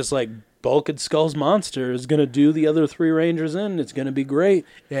 And they're just like, Bulk and Skull's monster is going to do the other 3 Rangers in. It's going to be great.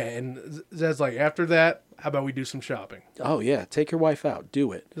 Yeah, and Zed's like, after that, how about we do some shopping? Oh, yeah. Take your wife out.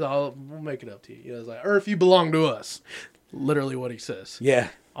 Do it. We'll make it up to you. He's like, or if you belong to us. Literally what he says. Yeah.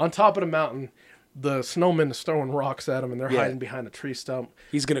 On top of the mountain, the snowman is throwing rocks at him, and they're Yeah. hiding behind a tree stump.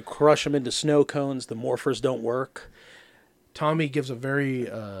 He's going to crush them into snow cones. The morphers don't work. Tommy gives a very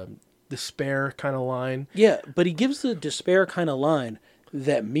despair kind of line. Yeah, but he gives the despair kind of line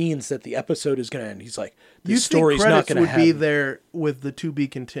that means that the episode is going to end. He's like, the story's not going to would have... be there with the to be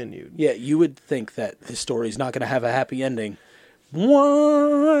continued. Yeah, you would think that the story's not going to have a happy ending.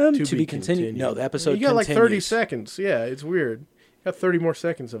 To be continued. No, the episode You got like 30 continues. seconds. Yeah, it's weird. You got 30 more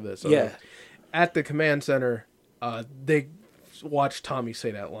seconds of this. Yeah. At the command center, they watch Tommy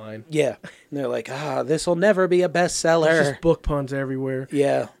say that line. Yeah. And they're like, this will never be a bestseller. There's just book puns everywhere.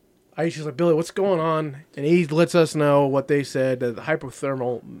 Yeah. Aisha's like, Billy, what's going on? And he lets us know what they said, that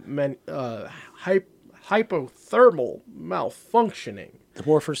hypothermal malfunctioning. The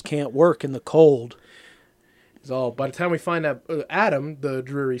morphers can't work in the cold. Is all. By the time we find that, Adam, the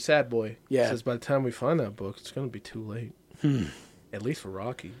dreary sad boy, Yeah. says, by the time we find that book, it's going to be too late. At least for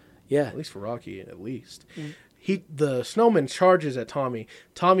Rocky. Yeah. At least for Rocky, at least. The snowman charges at Tommy.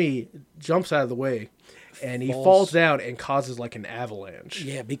 Tommy jumps out of the way, and he falls down and causes like an avalanche.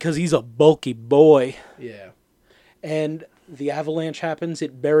 Yeah, because he's a bulky boy. Yeah. And the avalanche happens.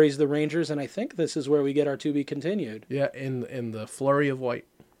 It buries the Rangers. And I think this is where we get our to be continued. Yeah, in the flurry of white.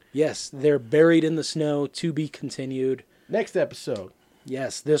 Yes, they're buried in the snow, to be continued. Next episode.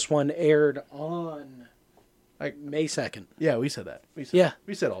 Yes, this one aired on May 2nd. Yeah, we said that. We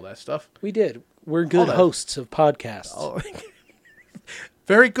said all that stuff. We did. We're good that. hosts of podcasts. Oh.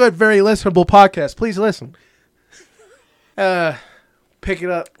 Very good, very listenable podcast. Please listen. Pick it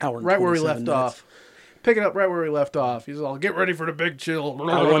up Hour and right where we 27 left minutes. off. Pick it up right where we left off. He's all, get ready for the big chill.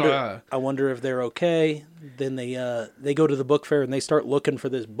 I wonder if they're okay. Then they go to the book fair and they start looking for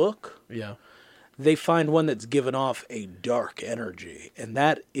this book. Yeah. They find one that's given off a dark energy, and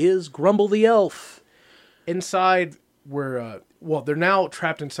that is Grumble the Elf. Inside, they're now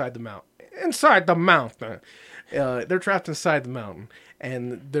trapped inside the mountain. Inside the mountain. They're trapped inside the mountain,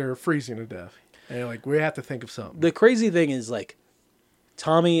 and they're freezing to death. And they're like, we have to think of something. The crazy thing is, like,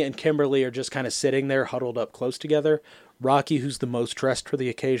 Tommy and Kimberly are just kind of sitting there huddled up close together. Rocky, who's the most dressed for the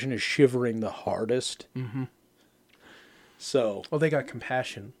occasion, is shivering the hardest. Mm-hmm. So... Well, they got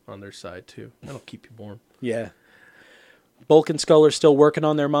compassion on their side, too. That'll keep you warm. Yeah. Bulk and Skull are still working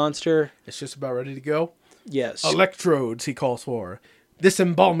on their monster. It's just about ready to go. Yes. Electrodes, he calls for.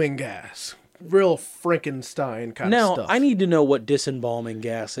 Disembalming gas. Real Frankenstein kind of Now, stuff. I need to know what disembalming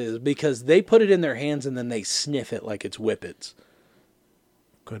gas is, because they put it in their hands and then they sniff it like it's whippets.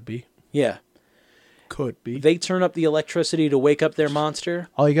 Could be. Yeah. Could be. They turn up the electricity to wake up their monster.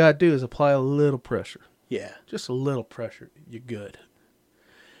 All you gotta do is apply a little pressure. Yeah. Just a little pressure. You're good.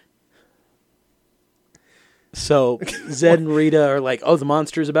 So Zed and Rita are like, oh, the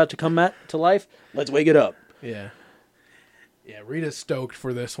monster's about to come back to life? Let's wake it up. Yeah. Yeah, Rita's stoked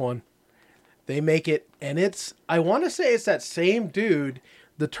for this one. They make it, and I want to say it's that same dude,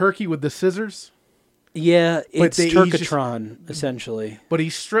 the turkey with the scissors, Yeah, it's he's Turkatron, essentially. but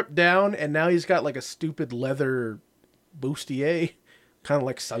he's stripped down, and now he's got like a stupid leather bustier, kind of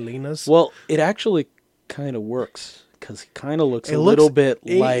like Salinas. Well, it actually kind of works, because he kind of looks a little bit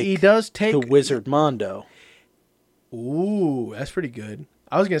like he does take the Wizard Mondo. Ooh, that's pretty good.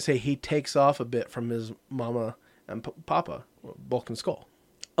 I was going to say he takes off a bit from his mama and papa, Bulk and Skull.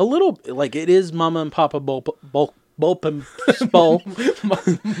 A little, like, it is Mama and Papa Bulp and Skull.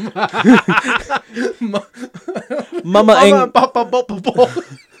 Mama Mama and... and Papa Bulpa Bowl.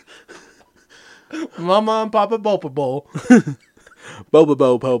 Mama and Papa Bulpa Bowl. Boba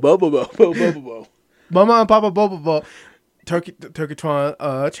Bo, Bo, Boba Bo, Bo, Boba Bo. Mama and Papa Bulpa Bowl.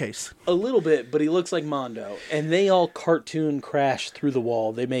 Turkeytron chase. A little bit, but he looks like Mondo. And they all cartoon crash through the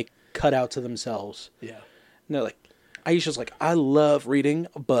wall. They make cutouts of themselves. Yeah. And they're like, Aisha's like, I love reading,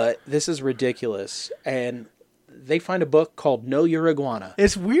 but this is ridiculous. And they find a book called Know Your Iguana.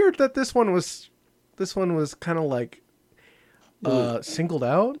 It's weird that this one was kind of like singled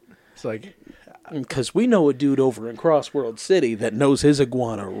out. It's like Because we know a dude over in Crossworld City that knows his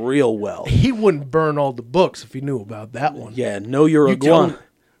iguana real well. he wouldn't burn all the books if he knew about that one. Yeah, know your You iguana.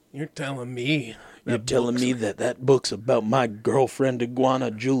 You're telling me. You're telling me that book's about my girlfriend iguana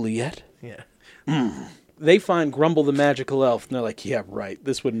Juliet? Yeah. They find Grumble the magical elf, and they're like, yeah, right,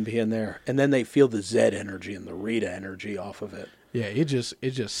 this wouldn't be in there. And then they feel the Zed energy and the Rita energy off of it. Yeah, it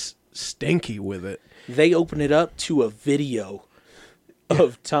just stinky with it. They open it up to a video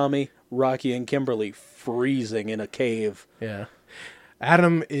of Tommy, Rocky, and Kimberly freezing in a cave. Yeah.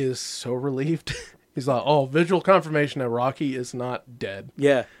 Adam is so relieved. He's like, oh, visual confirmation that Rocky is not dead.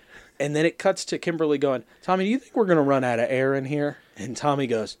 Yeah. And then it cuts to Kimberly going, Tommy, do you think we're going to run out of air in here? And Tommy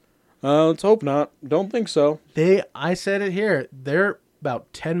goes, let's hope not. Don't think so. I said it here. They're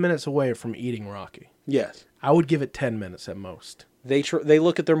about 10 minutes away from eating Rocky. Yes. I would give it 10 minutes at most. They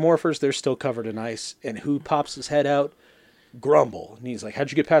look at their morphers. They're still covered in ice. And who pops his head out? Grumble. And he's like, how'd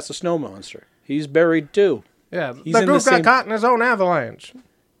you get past the snow monster? He's buried too. Yeah, He's the in the goof got same- caught in his own avalanche.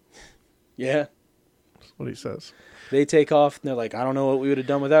 Yeah. That's what he says. They take off. And they're like, I don't know what we would have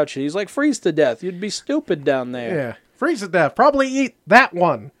done without you. He's like, freeze to death. You'd be stupid down there. Yeah. Freeze to death. Probably eat that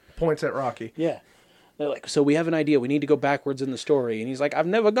one. Points at Rocky. Yeah. They're like, so we have an idea. We need to go backwards in the story. And he's like, I've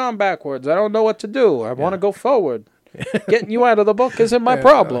never gone backwards. I don't know what to do. I want to go forward. Getting you out of the book isn't my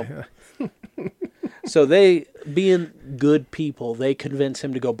problem. So they, being good people, they convince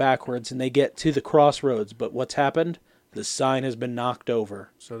him to go backwards, and they get to the crossroads. But what's happened? The sign has been knocked over.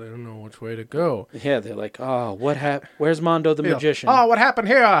 So they don't know which way to go. Yeah, they're like, oh, what happened? Where's Mondo the magician? Oh, what happened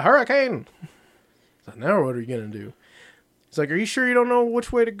here? A hurricane. So now what are you going to do? He's like, are you sure you don't know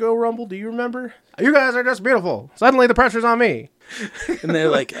which way to go, Rumble? Do you remember? You guys are just beautiful. Suddenly the pressure's on me. And they're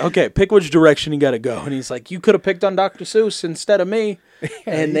like, okay, pick which direction you got to go. And he's like, you could have picked on Dr. Seuss instead of me.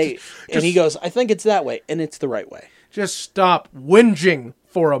 And he goes, I think it's that way. And it's the right way. Just stop whinging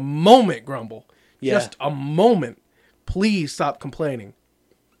for a moment, Grumble. Yeah. Just a moment. Please stop complaining.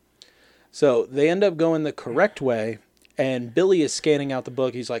 So they end up going the correct way. And Billy is scanning out the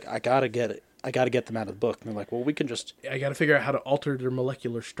book. He's like, I got to get it. I got to get them out of the book. And they're like, well, we can just... I got to figure out how to alter their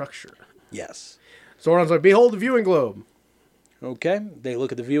molecular structure. Yes. Sauron's like, behold the viewing globe. Okay. They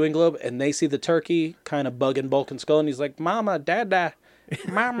look at the viewing globe, and they see the turkey kind of bugging Bulk and Skull. And he's like, Mama, Dada,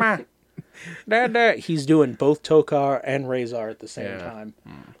 Mama, Dada. He's doing both Tokar and Razor at the same time.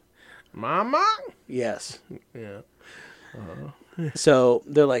 Mama? Yes. Yeah. So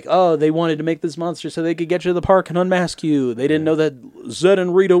they're like, oh, they wanted to make this monster so they could get you to the park and unmask you. They didn't know that Zed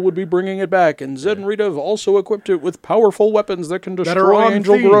and Rita would be bringing it back. And Zed and Rita have also equipped it with powerful weapons that can are destroy on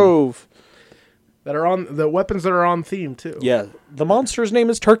Angel theme. Grove. That are on the weapons that are on theme too. Yeah. The monster's name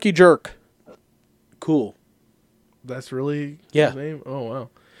is Turkey Jerk. Cool. That's really Yeah. his name? Oh wow.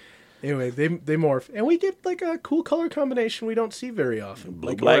 Anyway, they morph. And we get like a cool color combination we don't see very often. Blue,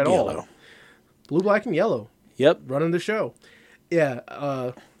 Like, black, at all. yellow. Blue, black, and yellow. Yep. Running the show.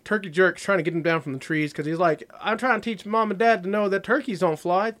 Yeah, Turkey Jerk's trying to get him down from the trees because he's like, I'm trying to teach Mom and Dad to know that turkeys don't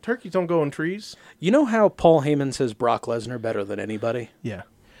fly. Turkeys don't go in trees. You know how Paul Heyman says Brock Lesnar better than anybody? Yeah,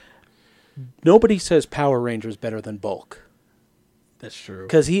 Nobody says Power Rangers better than Bulk. that's true.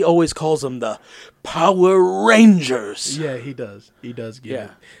 Because he always calls them the Power Rangers. Yeah, he does. He does get Yeah.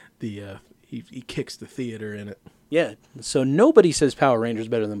 it. The he kicks the theater in it. Yeah. So nobody says Power Rangers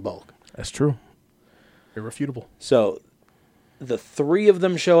better than Bulk. That's true. Irrefutable. So the three of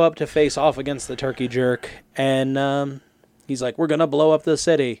them show up to face off against the Turkey Jerk. And he's like, we're going to blow up the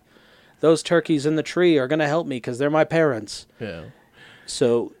city. Those turkeys in the tree are going to help me because they're my parents. Yeah.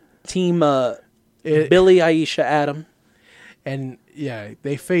 So team Billy, Aisha, Adam. And yeah,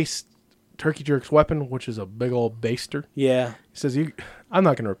 they face Turkey Jerk's weapon, which is a big old baster. Yeah. He says, I'm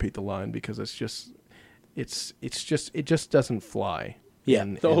not going to repeat the line because it just doesn't fly. Yeah.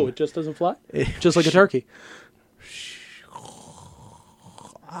 And- Oh, and- it just doesn't fly? Just like a turkey.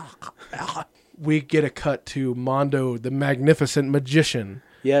 We get a cut to Mondo, the magnificent magician.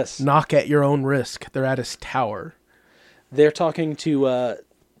 Yes. Knock at your own risk. They're at his tower. They're talking to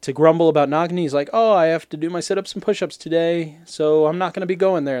Grumble about Nagini. He's like, oh, I have to do my sit-ups and push-ups today, so I'm not going to be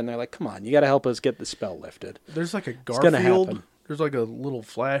going there. And they're like, come on, you got to help us get the spell lifted. There's like a gonna Garfield. happen. There's like a little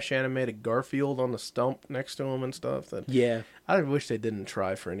flash animated Garfield on the stump next to him and stuff. That Yeah. I wish they didn't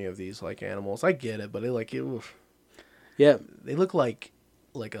try for any of these like animals. I get it, but Yeah. they look like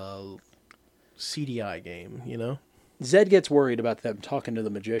a CDI game, you know? Zed gets worried about them talking to the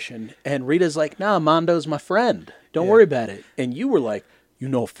magician, and Rita's like, nah, Mondo's my friend. Don't Yeah. worry about it. And you were like, you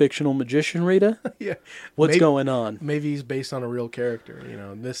know a fictional magician, Rita? Yeah. What's Maybe- going on? Maybe he's based on a real character. You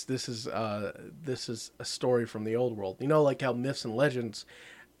know, this is a story from the old world. You know, like how myths and legends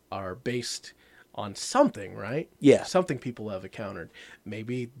are based on something, right? Yeah. Something people have encountered.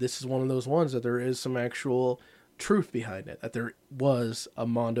 Maybe this is one of those ones that there is some actual truth behind it, that there was a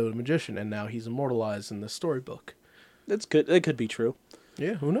Mondo the Magician, and now he's immortalized in the storybook. That's good. It could be true.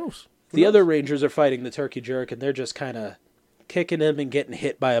 Yeah, who knows? The other Rangers are fighting the turkey jerk, and they're just kind of kicking him and getting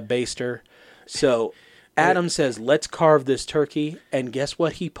hit by a baster. So Adam says, let's carve this turkey. And guess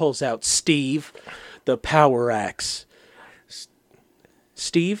what he pulls out? Steve, the power axe.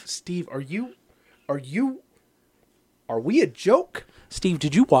 Steve, are we a joke? Steve,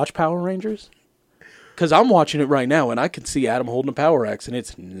 did you watch Power Rangers? Because I'm watching it right now, and I can see Adam holding a power axe, and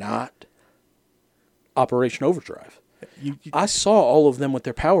it's not Operation Overdrive. I saw all of them with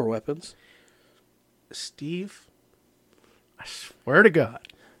their power weapons. Steve, I swear to God,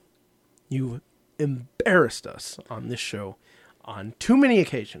 you embarrassed us on this show on too many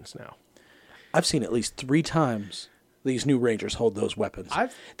occasions now. I've seen at least 3 times these new Rangers hold those weapons.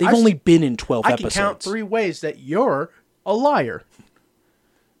 They've I've only s- been in 12 I episodes. can count 3 ways that you're a liar.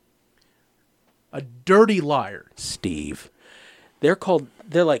 A dirty liar. Steve. They're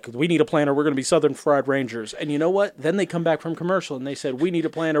like, we need a planner, we're going to be Southern Fried Rangers. And you know what? Then they come back from commercial and they said, we need a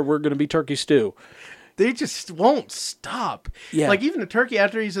planner, we're going to be Turkey Stew. They just won't stop. Yeah. Like, even the turkey,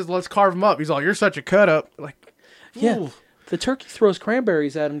 after he says, let's carve him up, he's like, you're such a cut up. Like, Yeah. ooh. The turkey throws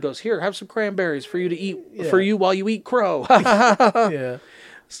cranberries at him, goes, here, have some cranberries for you to eat, Yeah. for you while you eat crow. Yeah.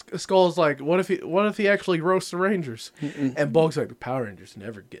 Skull's like, what if he actually roasts the Rangers? And Bulk's like, the Power Rangers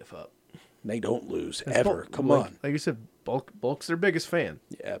never give up. They don't lose, It's ever. Bulk. Come Like- on. Like you said, Bulk's their biggest fan.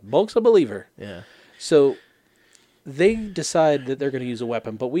 Yeah, Bulk's a believer. Yeah. So they decide that they're going to use a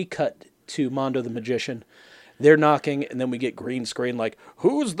weapon, but we cut to Mondo the Magician. They're knocking, and then we get green screen like,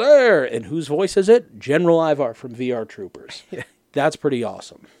 who's there? And whose voice is it? General Ivar from VR Troopers. That's pretty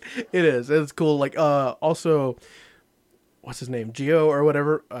awesome. It is. It's cool. Like, also, what's his name? Geo or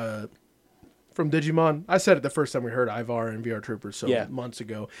whatever, from Digimon. I said it the first time we heard Ivar and VR Troopers, so Yeah. months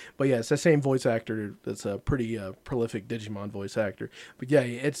ago. But yeah, it's the same voice actor. That's a pretty prolific Digimon voice actor. But yeah,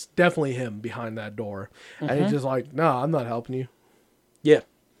 it's definitely him behind that door. And he's just like, no, I'm not helping you. Yeah.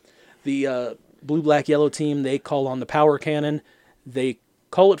 The blue, black, yellow team, they call on the power cannon. They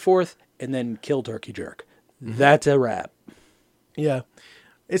call it forth and then kill Turkey Jerk. That's a wrap. Yeah.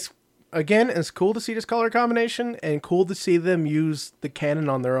 It's cool to see this color combination and cool to see them use the cannon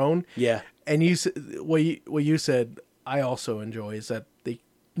on their own. Yeah. And what you said, I also enjoy is that they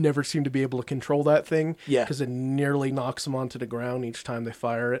never seem to be able to control that thing. Yeah. Because it nearly knocks them onto the ground each time they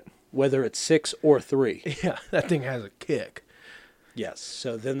fire it. Whether it's 6 or 3. Yeah, that thing has a kick. Yes.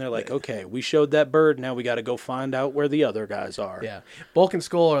 So then they're like, okay, we showed that bird. Now we got to go find out where the other guys are. Yeah. Bulk and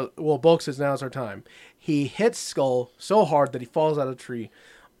Skull Bulk says now's our time. He hits Skull so hard that he falls out of the tree.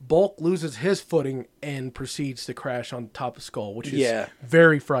 Bulk loses his footing and proceeds to crash on top of Skull, which is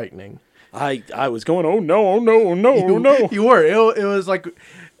very frightening. I was going, oh no, oh no, oh no, oh no. You were. It was like,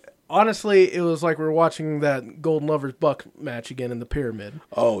 honestly, it was like we were watching that Golden Lovers Buck match again in the pyramid,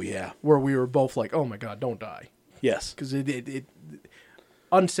 Oh yeah. where we were both like, oh my God, don't die. Yes. Because it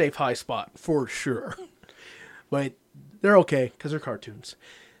unsafe high spot for sure. But they're okay because they're cartoons.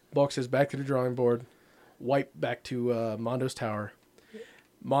 Bulk says back to the drawing board, wipe back to Mondo's tower.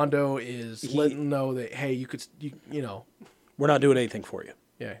 Mondo is letting them know that, hey, you know, We're not doing anything for you.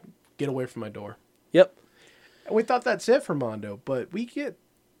 yeah, get away from my door. Yep. And we thought that's it for Mondo, but we get,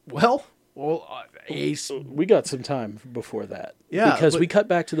 Ace. We got some time before that. Yeah, Because but- we cut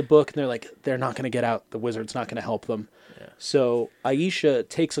back to the book and they're like, they're not going to get out. The wizard's not going to help them. Yeah. So Aisha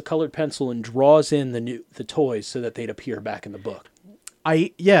takes a colored pencil and draws in the toys so that they'd appear back in the book.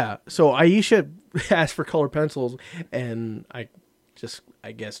 So Aisha asked for colored pencils, and I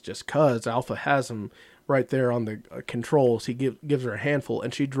guess just cause Alpha has them right there on the controls, he gives her a handful,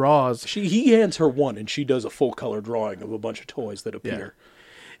 and she draws. He hands her one and she does a full color drawing of a bunch of toys that appear.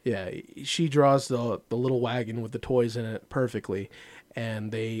 Yeah, she draws the little wagon with the toys in it perfectly,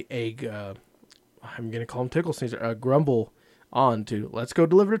 and they egg. I'm gonna call him Tickle Sneezer, Grumble on to let's go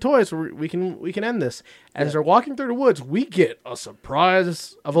deliver the toys. So we can end this. As they're walking through the woods, we get a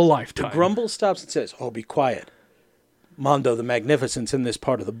surprise of a lifetime. Grumble stops and says, "Oh, be quiet. Mondo the Magnificent's in this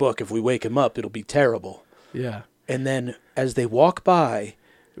part of the book. If we wake him up, it'll be terrible." Yeah, And then as they walk by,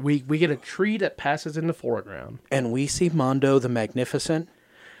 we get a tree that passes in the foreground. and we see Mondo the Magnificent.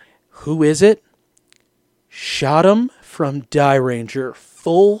 Who is it? Shot him from Die Ranger,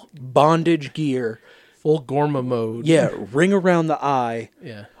 full bondage gear. Full Gorma mode. Yeah, ring around the eye,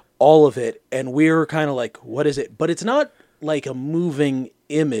 Yeah. all of it. And we're kind of like, what is it? But it's not like a moving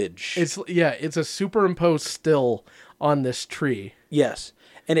image. It's a superimposed still on this tree. Yes.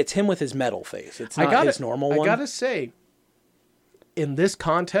 And it's him with his metal face. It's not his normal one. I gotta say, in this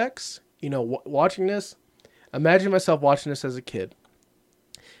context, watching this, imagine myself watching this as a kid.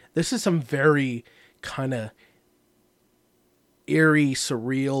 This is some very kind of eerie,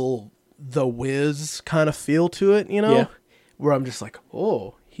 surreal, The Wiz kind of feel to it, Yeah. where I'm just like,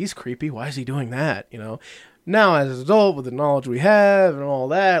 oh, he's creepy. Why is he doing that? Now as an adult with the knowledge we have and all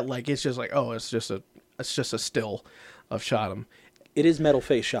that, like, it's just like, oh, it's just a still of Shotham. It is Metal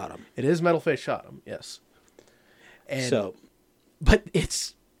Face Shotham. It is Metal Face Shotham, yes. And So, but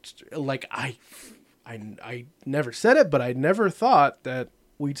it's like I never said it, but I never thought that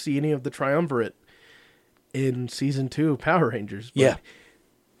we'd see any of the triumvirate in season 2 of Power Rangers. But yeah.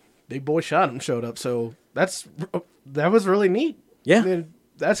 Big Boy Shotham showed up, so that was really neat. Yeah. I mean,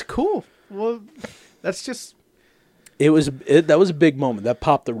 that's cool. Well, that's just That was a big moment. That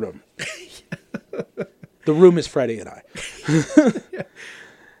popped the room. The room is Freddie and I.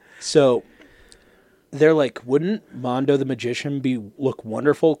 So they're like, wouldn't Mondo the Magician look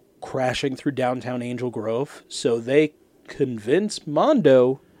wonderful crashing through downtown Angel Grove? So they convince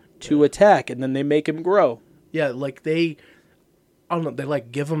Mondo to attack, and then they make him grow. yeah, like I don't know, they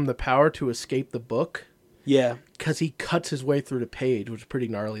like give him the power to escape the book Yeah. because he cuts his way through the page, which is pretty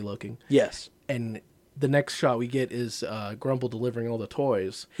gnarly looking. Yes. And the next shot we get is Grumble delivering all the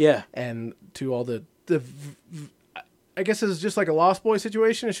toys. Yeah. And to all I guess it's just like a Lost Boy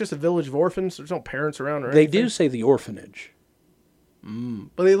situation. It's just a village of orphans. There's no parents around or They anything. do say the orphanage.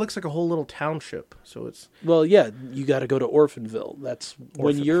 But it looks like a whole little township. So it's Well, yeah, you got to go to Orphanville. That's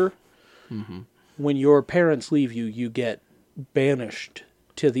when when your parents leave you, you get banished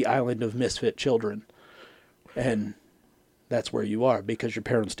to the island of misfit children, and that's where you are because your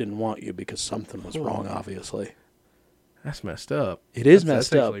parents didn't want you because something was wrong. Obviously, that's messed up. it is That's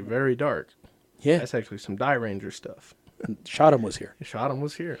messed up. actually very dark. Yeah, That's actually some Die Ranger stuff. Shotham was here. Shotham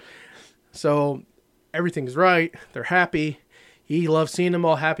was here. So everything's right. They're happy. He loves seeing them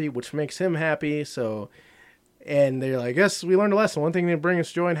all happy, which makes him happy. So, and they're like, I guess we learned a lesson. One thing that brings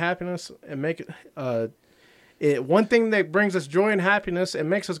us joy and happiness and make it, one thing that brings us joy and happiness and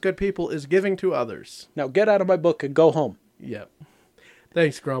makes us good people is giving to others. Now get out of my book and go home. Yep.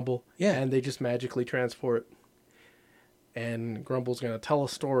 Thanks, Grumble. Yeah. And they just magically transport. And Grumble's going to tell a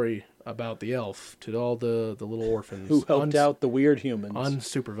story about the elf to all the little orphans. Who helped out the weird humans?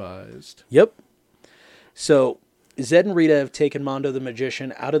 Unsupervised. Yep. So Zed and Rita have taken Mondo the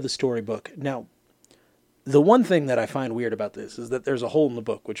Magician out of the storybook. Now, the one thing that I find weird about this is that there's a hole in the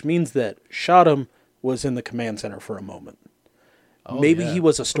book, which means that Shotham was in the command center for a moment. Oh, Maybe yeah. he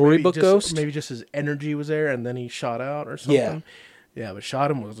was a Or maybe storybook just- ghost. Maybe just his energy was there and then he shot out or something. Yeah. Yeah, but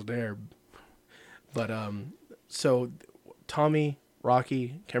Shotham was there. But, so Tommy,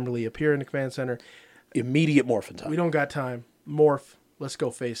 Rocky, Kimberly appear in the command center. Immediate morphin time. We don't got time. Morph. Let's go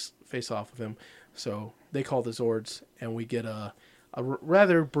face off of him. So they call the Zords, and we get a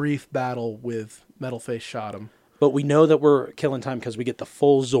rather brief battle with Metal Face Shotham. But we know that we're killing time because we get the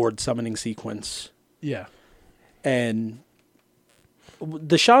full Zord summoning sequence. Yeah. And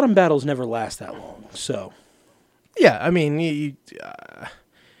the Shotham battles never last that long. So Yeah, I mean,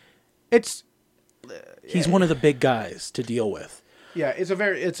 it's he's one of the big guys to deal with. yeah, it's a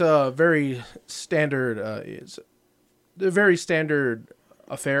very standard it's a very standard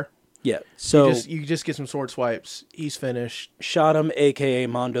affair. Yeah. So You just get some sword swipes. He's finished. Shotham, a.k.a.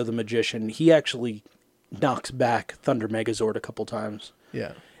 Mondo the Magician, he actually knocks back Thunder Megazord a couple times.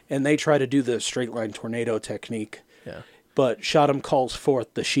 Yeah. And they try to do the straight line tornado technique. Yeah. But Shotham calls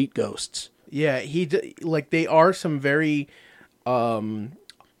forth the sheet ghosts. Yeah, they are some very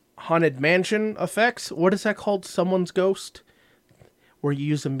haunted mansion effects. What is that called? Someone's ghost? Where you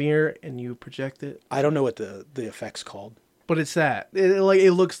use a mirror and you project it. I don't know what the effect's called. But it's that. It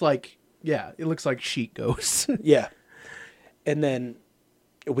looks like sheet ghosts. Yeah. And then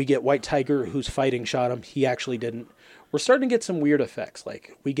we get White Tiger who's fighting Shotham. He actually didn't. We're starting to get some weird effects.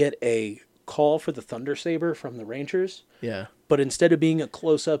 Like we get a call for the Thunder Saber from the Rangers. Yeah. But instead of being a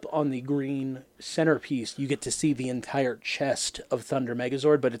close-up on the green centerpiece, you get to see the entire chest of Thunder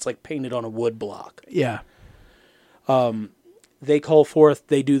Megazord, but it's like painted on a wood block. Yeah. They call forth,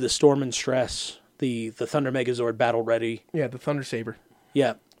 they do the Storm and Stress, the Thunder Megazord battle ready. Yeah, the Thunder Saber.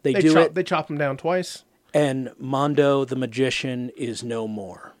 Yeah, they do it, They chop him down twice. and Mondo the Magician is no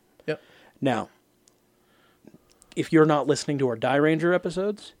more. Yep. Now, if you're not listening to our Die Ranger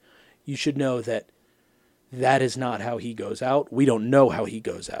episodes, you should know that is not how he goes out. We don't know how he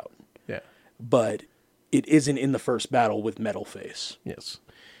goes out. Yeah. But it isn't in the first battle with Metal Face. Yes.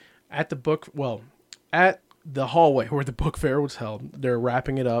 At the hallway where the book fair was held, they're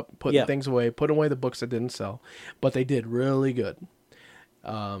wrapping it up, putting things away, putting away the books that didn't sell, but they did really good.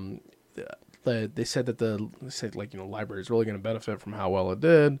 They said that library is really going to benefit from how well it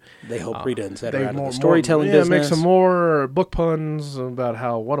did. They hope Rita and Zed They are out of the storytelling business. make some more book puns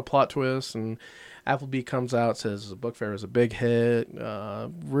about what a plot twist. And Appleby comes out, says the book fair is a big hit,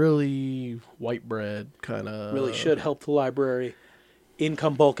 really white bread kind of. Really should help the library. In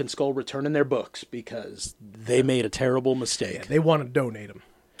come Bulk and Skull returning their books because they made a terrible mistake. Yeah, they want to donate them.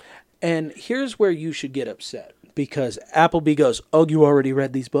 And here's where you should get upset because Appleby goes, "Oh, you already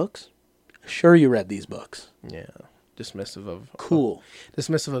read these books? Sure, you read these books. Yeah, dismissive of Cool.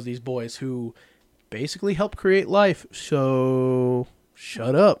 dismissive of these boys who basically helped create life. So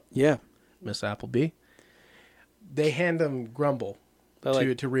shut up, Yeah, Miss Appleby." They hand him Grumble They're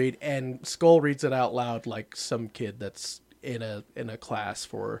like- to read, and Skull reads it out loud like some kid that's in a class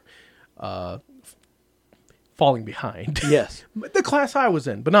for falling behind. yes." The class I was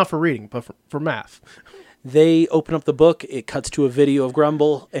in, but not for reading, but for math. They open up the book. It cuts to a video of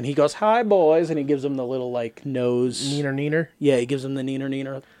Grumble, and he goes, "Hi, boys," and he gives them the little nose. Neener. Yeah, he gives them the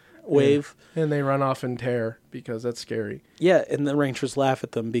neener wave. And they run off in terror because that's scary. Yeah, and the Rangers laugh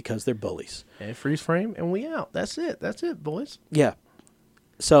at them because they're bullies. And freeze frame, and we out. That's it, boys. Yeah.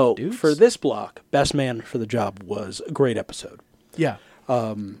 So Dudes. for this block, Best Man for the Job was a great episode. Yeah.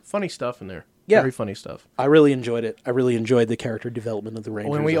 Funny stuff in there. Yeah. Very funny stuff. I really enjoyed it. I really enjoyed the character development of the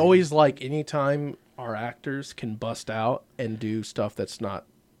Rangers. When we always anytime our actors can bust out and do stuff that's not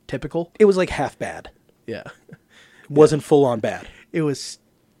typical. It was like half bad. Yeah. It wasn't full on bad. It was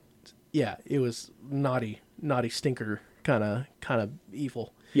naughty stinker kind of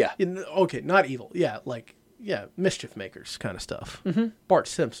evil. Yeah. Okay, not evil. Yeah, mischief makers kind of stuff. Mm-hmm. Bart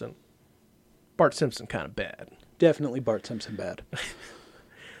Simpson kind of bad. Definitely Bart Simpson bad.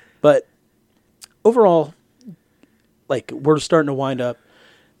 But overall, we're starting to wind up.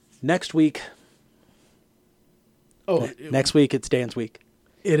 Next week, next week it's Dan's week.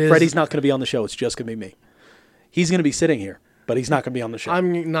 It is. Freddie's not going to be on the show. It's just going to be me. He's going to be sitting here, but he's not going to be on the show.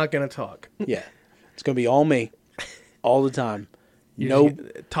 I'm not going to talk. Yeah. It's going to be all me, all the time. You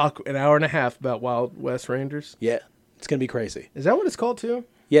talk an hour and a half about Wild West Rangers. Yeah. It's going to be crazy. Is that what it's called too?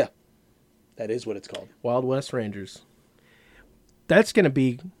 Yeah. That is what it's called. Wild West Rangers. That's gonna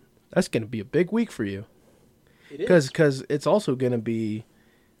be a big week for you. It is. Because it's also gonna be,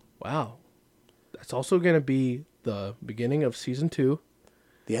 wow. That's also gonna be the beginning of season 2.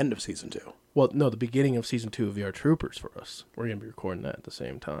 The end of season 2. Well, no, the beginning of season 2 of VR Troopers for us. We're gonna be recording that at the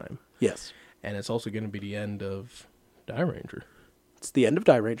same time, Yes. and it's also gonna be the end of Die Ranger It's the end of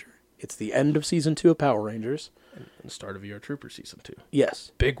Die Ranger. It's the end of season 2 of Power Rangers. and the start of VR Troopers season 2.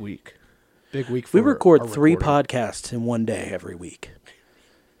 Yes. Big week. Big week. For We record our 3 recording. podcasts in one day every week.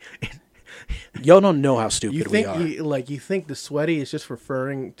 Y'all don't know how stupid You we think are. you think the sweaty is just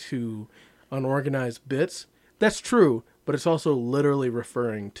referring to unorganized bits? That's true, but it's also literally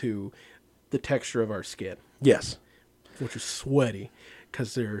referring to the texture of our skin, Yes. which is sweaty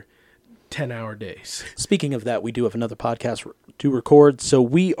because they're 10-hour days. Speaking of that, we do have another podcast to record, so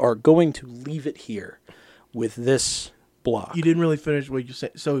we are going to leave it here with this block. You didn't really finish what you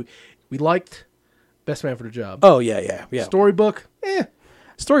said. So we liked Best Man for the Job. Oh, yeah. Storybook,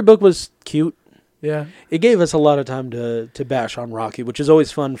 Storybook was cute. yeah. It gave us a lot of time to bash on Rocky, which is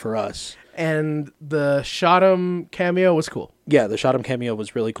always fun for us. And the Shot'em cameo was cool. Yeah, the Shot'em cameo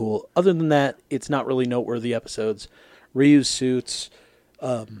was really cool. Other than that, it's not really noteworthy episodes. Ryu's suits,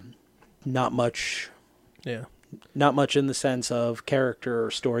 not much in the sense of character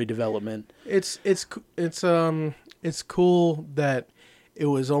or story development. It's cool that it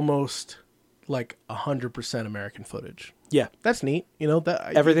was almost like 100% American footage. Yeah, That's neat.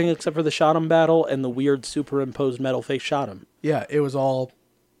 That everything except for the Shot'em battle and the weird superimposed metal face Shot'em. Yeah, it was all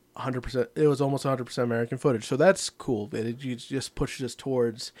 100%. It was almost 100% American footage. So that's cool. It just pushes us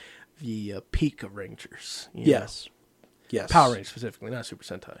towards the peak of Rangers. you know? Yes. Power Rangers specifically, not Super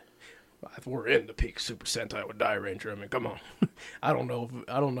Sentai. If we're in the peak Super Sentai with Die Ranger, I mean, come on. I don't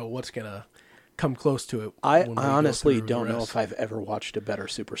know what's gonna come close to it. I when we go honestly through the don't know rest. if I've ever watched a better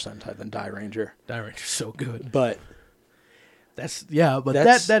Super Sentai than Die Ranger. Die Ranger's so good. But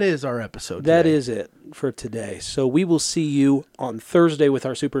That is our episode. that today. is it for today. So we will see you on Thursday with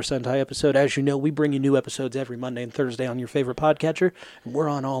our Super Sentai episode. As you know, we bring you new episodes every Monday and Thursday on your favorite podcatcher, and we're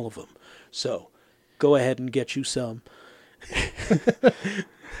on all of them. So go ahead and get you some.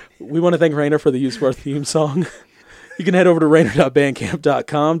 We want to thank Rainer for the use of our theme song. You can head over to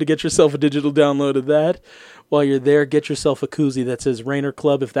rainer.bandcamp.com to get yourself a digital download of that. While you're there, get yourself a koozie that says Rainer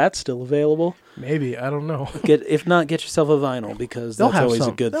Club, if that's still available. Maybe, I don't know. If not, get yourself a vinyl, because They'll that's have always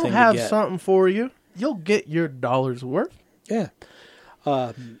something. a good They'll thing have to get. something for you. You'll get your dollar's worth. Yeah.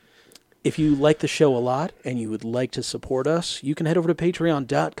 If you like the show a lot and you would like to support us, you can head over to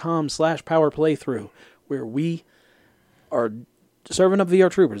patreon.com/powerplaythrough, where we are serving up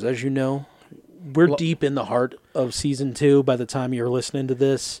VR Troopers. As you know, we're deep in the heart of Season 2 by the time you're listening to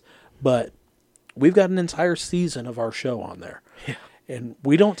this, but we've got an entire season of our show on there. Yeah. And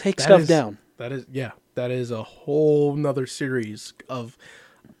we don't take stuff down. That is a whole nother series of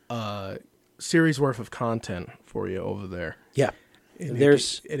series worth of content for you over there. Yeah. And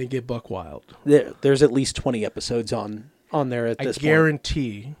There's it get buck wild. there's at least 20 episodes on there at this point.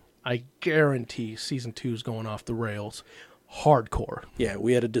 I guarantee Season 2 is going off the rails hardcore. Yeah,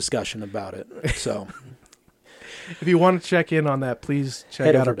 we had a discussion about it. So If you want to check in on that, please check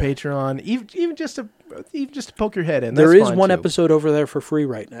Head out our over there. Patreon. Even just to poke your head in. there That's is fine, one too. episode over there for free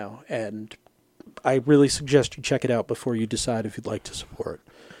right now, and I really suggest you check it out before you decide if you'd like to support.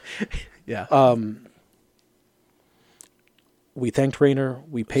 Yeah. We thanked Rainer.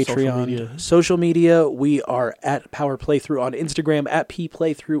 We Patreon. media. Social media. We are at Power Playthrough on Instagram, at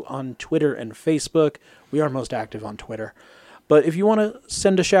PPlaythrough on Twitter and Facebook. We are most active on Twitter. But if you want to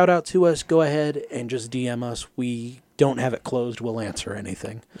send a shout out to us, go ahead and just DM us. We don't have it closed. We'll answer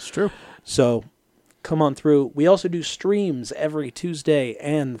anything. It's true. So come on through. We also do streams every Tuesday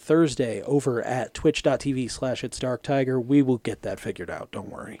and Thursday over at twitch.tv/itsdarktiger. We will get that figured out. Don't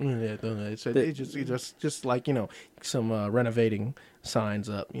worry. Yeah, it's just like, some renovating signs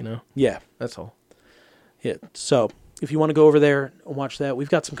up, Yeah. That's all. Yeah. So if you want to go over there and watch that, we've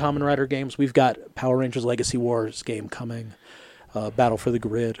got some Kamen Rider games. We've got Power Rangers Legacy Wars game coming, Battle for the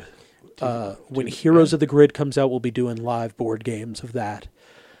Grid. When Heroes of the Grid comes out, we'll be doing live board games of that.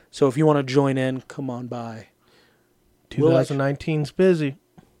 So if you want to join in, come on by. 2019's busy.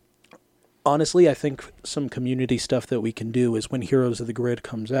 Honestly, I think some community stuff that we can do is when Heroes of the Grid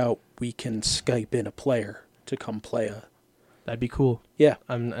comes out, we can Skype in a player to come play That'd be cool. Yeah.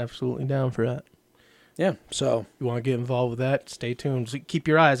 I'm absolutely down for that. Yeah. So You want to get involved with that? Stay tuned. Keep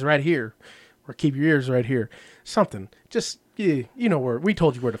your eyes right here, or keep your ears right here. Something. Just where we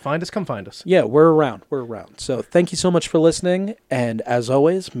told you where to find us. Come find us. yeah, we're around. We're around. So thank you so much for listening, and as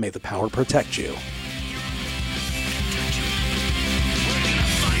always, may the power protect you.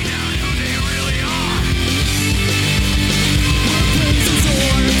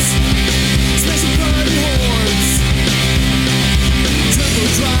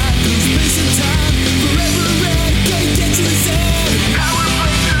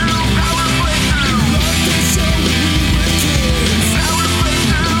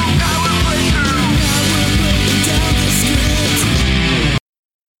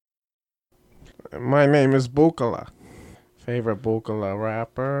 My name is Bukala. Favorite Bukala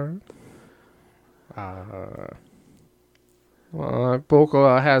rapper?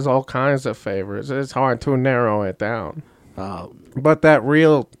 Bukala has all kinds of favorites. It's hard to narrow it down. But that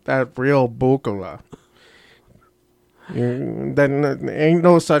real Bukala. Then ain't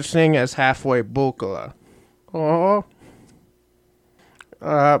no such thing as halfway Bukala. Oh.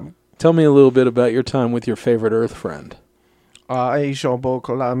 Tell me a little bit about your time with your favorite Earth friend. I show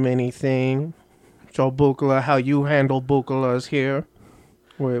Bukala many things. Show Bukala how you handle Bukalas here.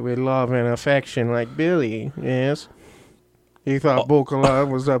 With love and affection like Billy, yes. He thought Bukala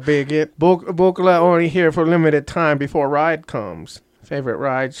was a bigot. Bukala only here for limited time before ride comes. Favorite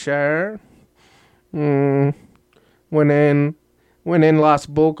ride share? When in Las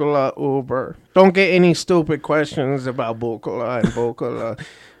Bukala Uber. Don't get any stupid questions about Bukala and Bukala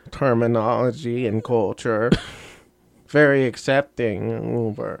terminology and culture. Very accepting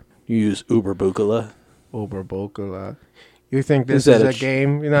Uber. You use Uber Bukala. Uber Bukala. You think this Is that is a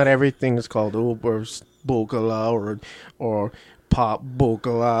game? Not everything is called Uber Bukala or Pop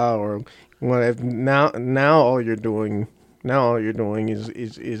Bukala or whatever. Now all you're doing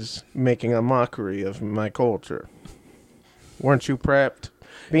is making a mockery of my culture. Weren't you prepped?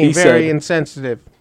 Being He very said- insensitive.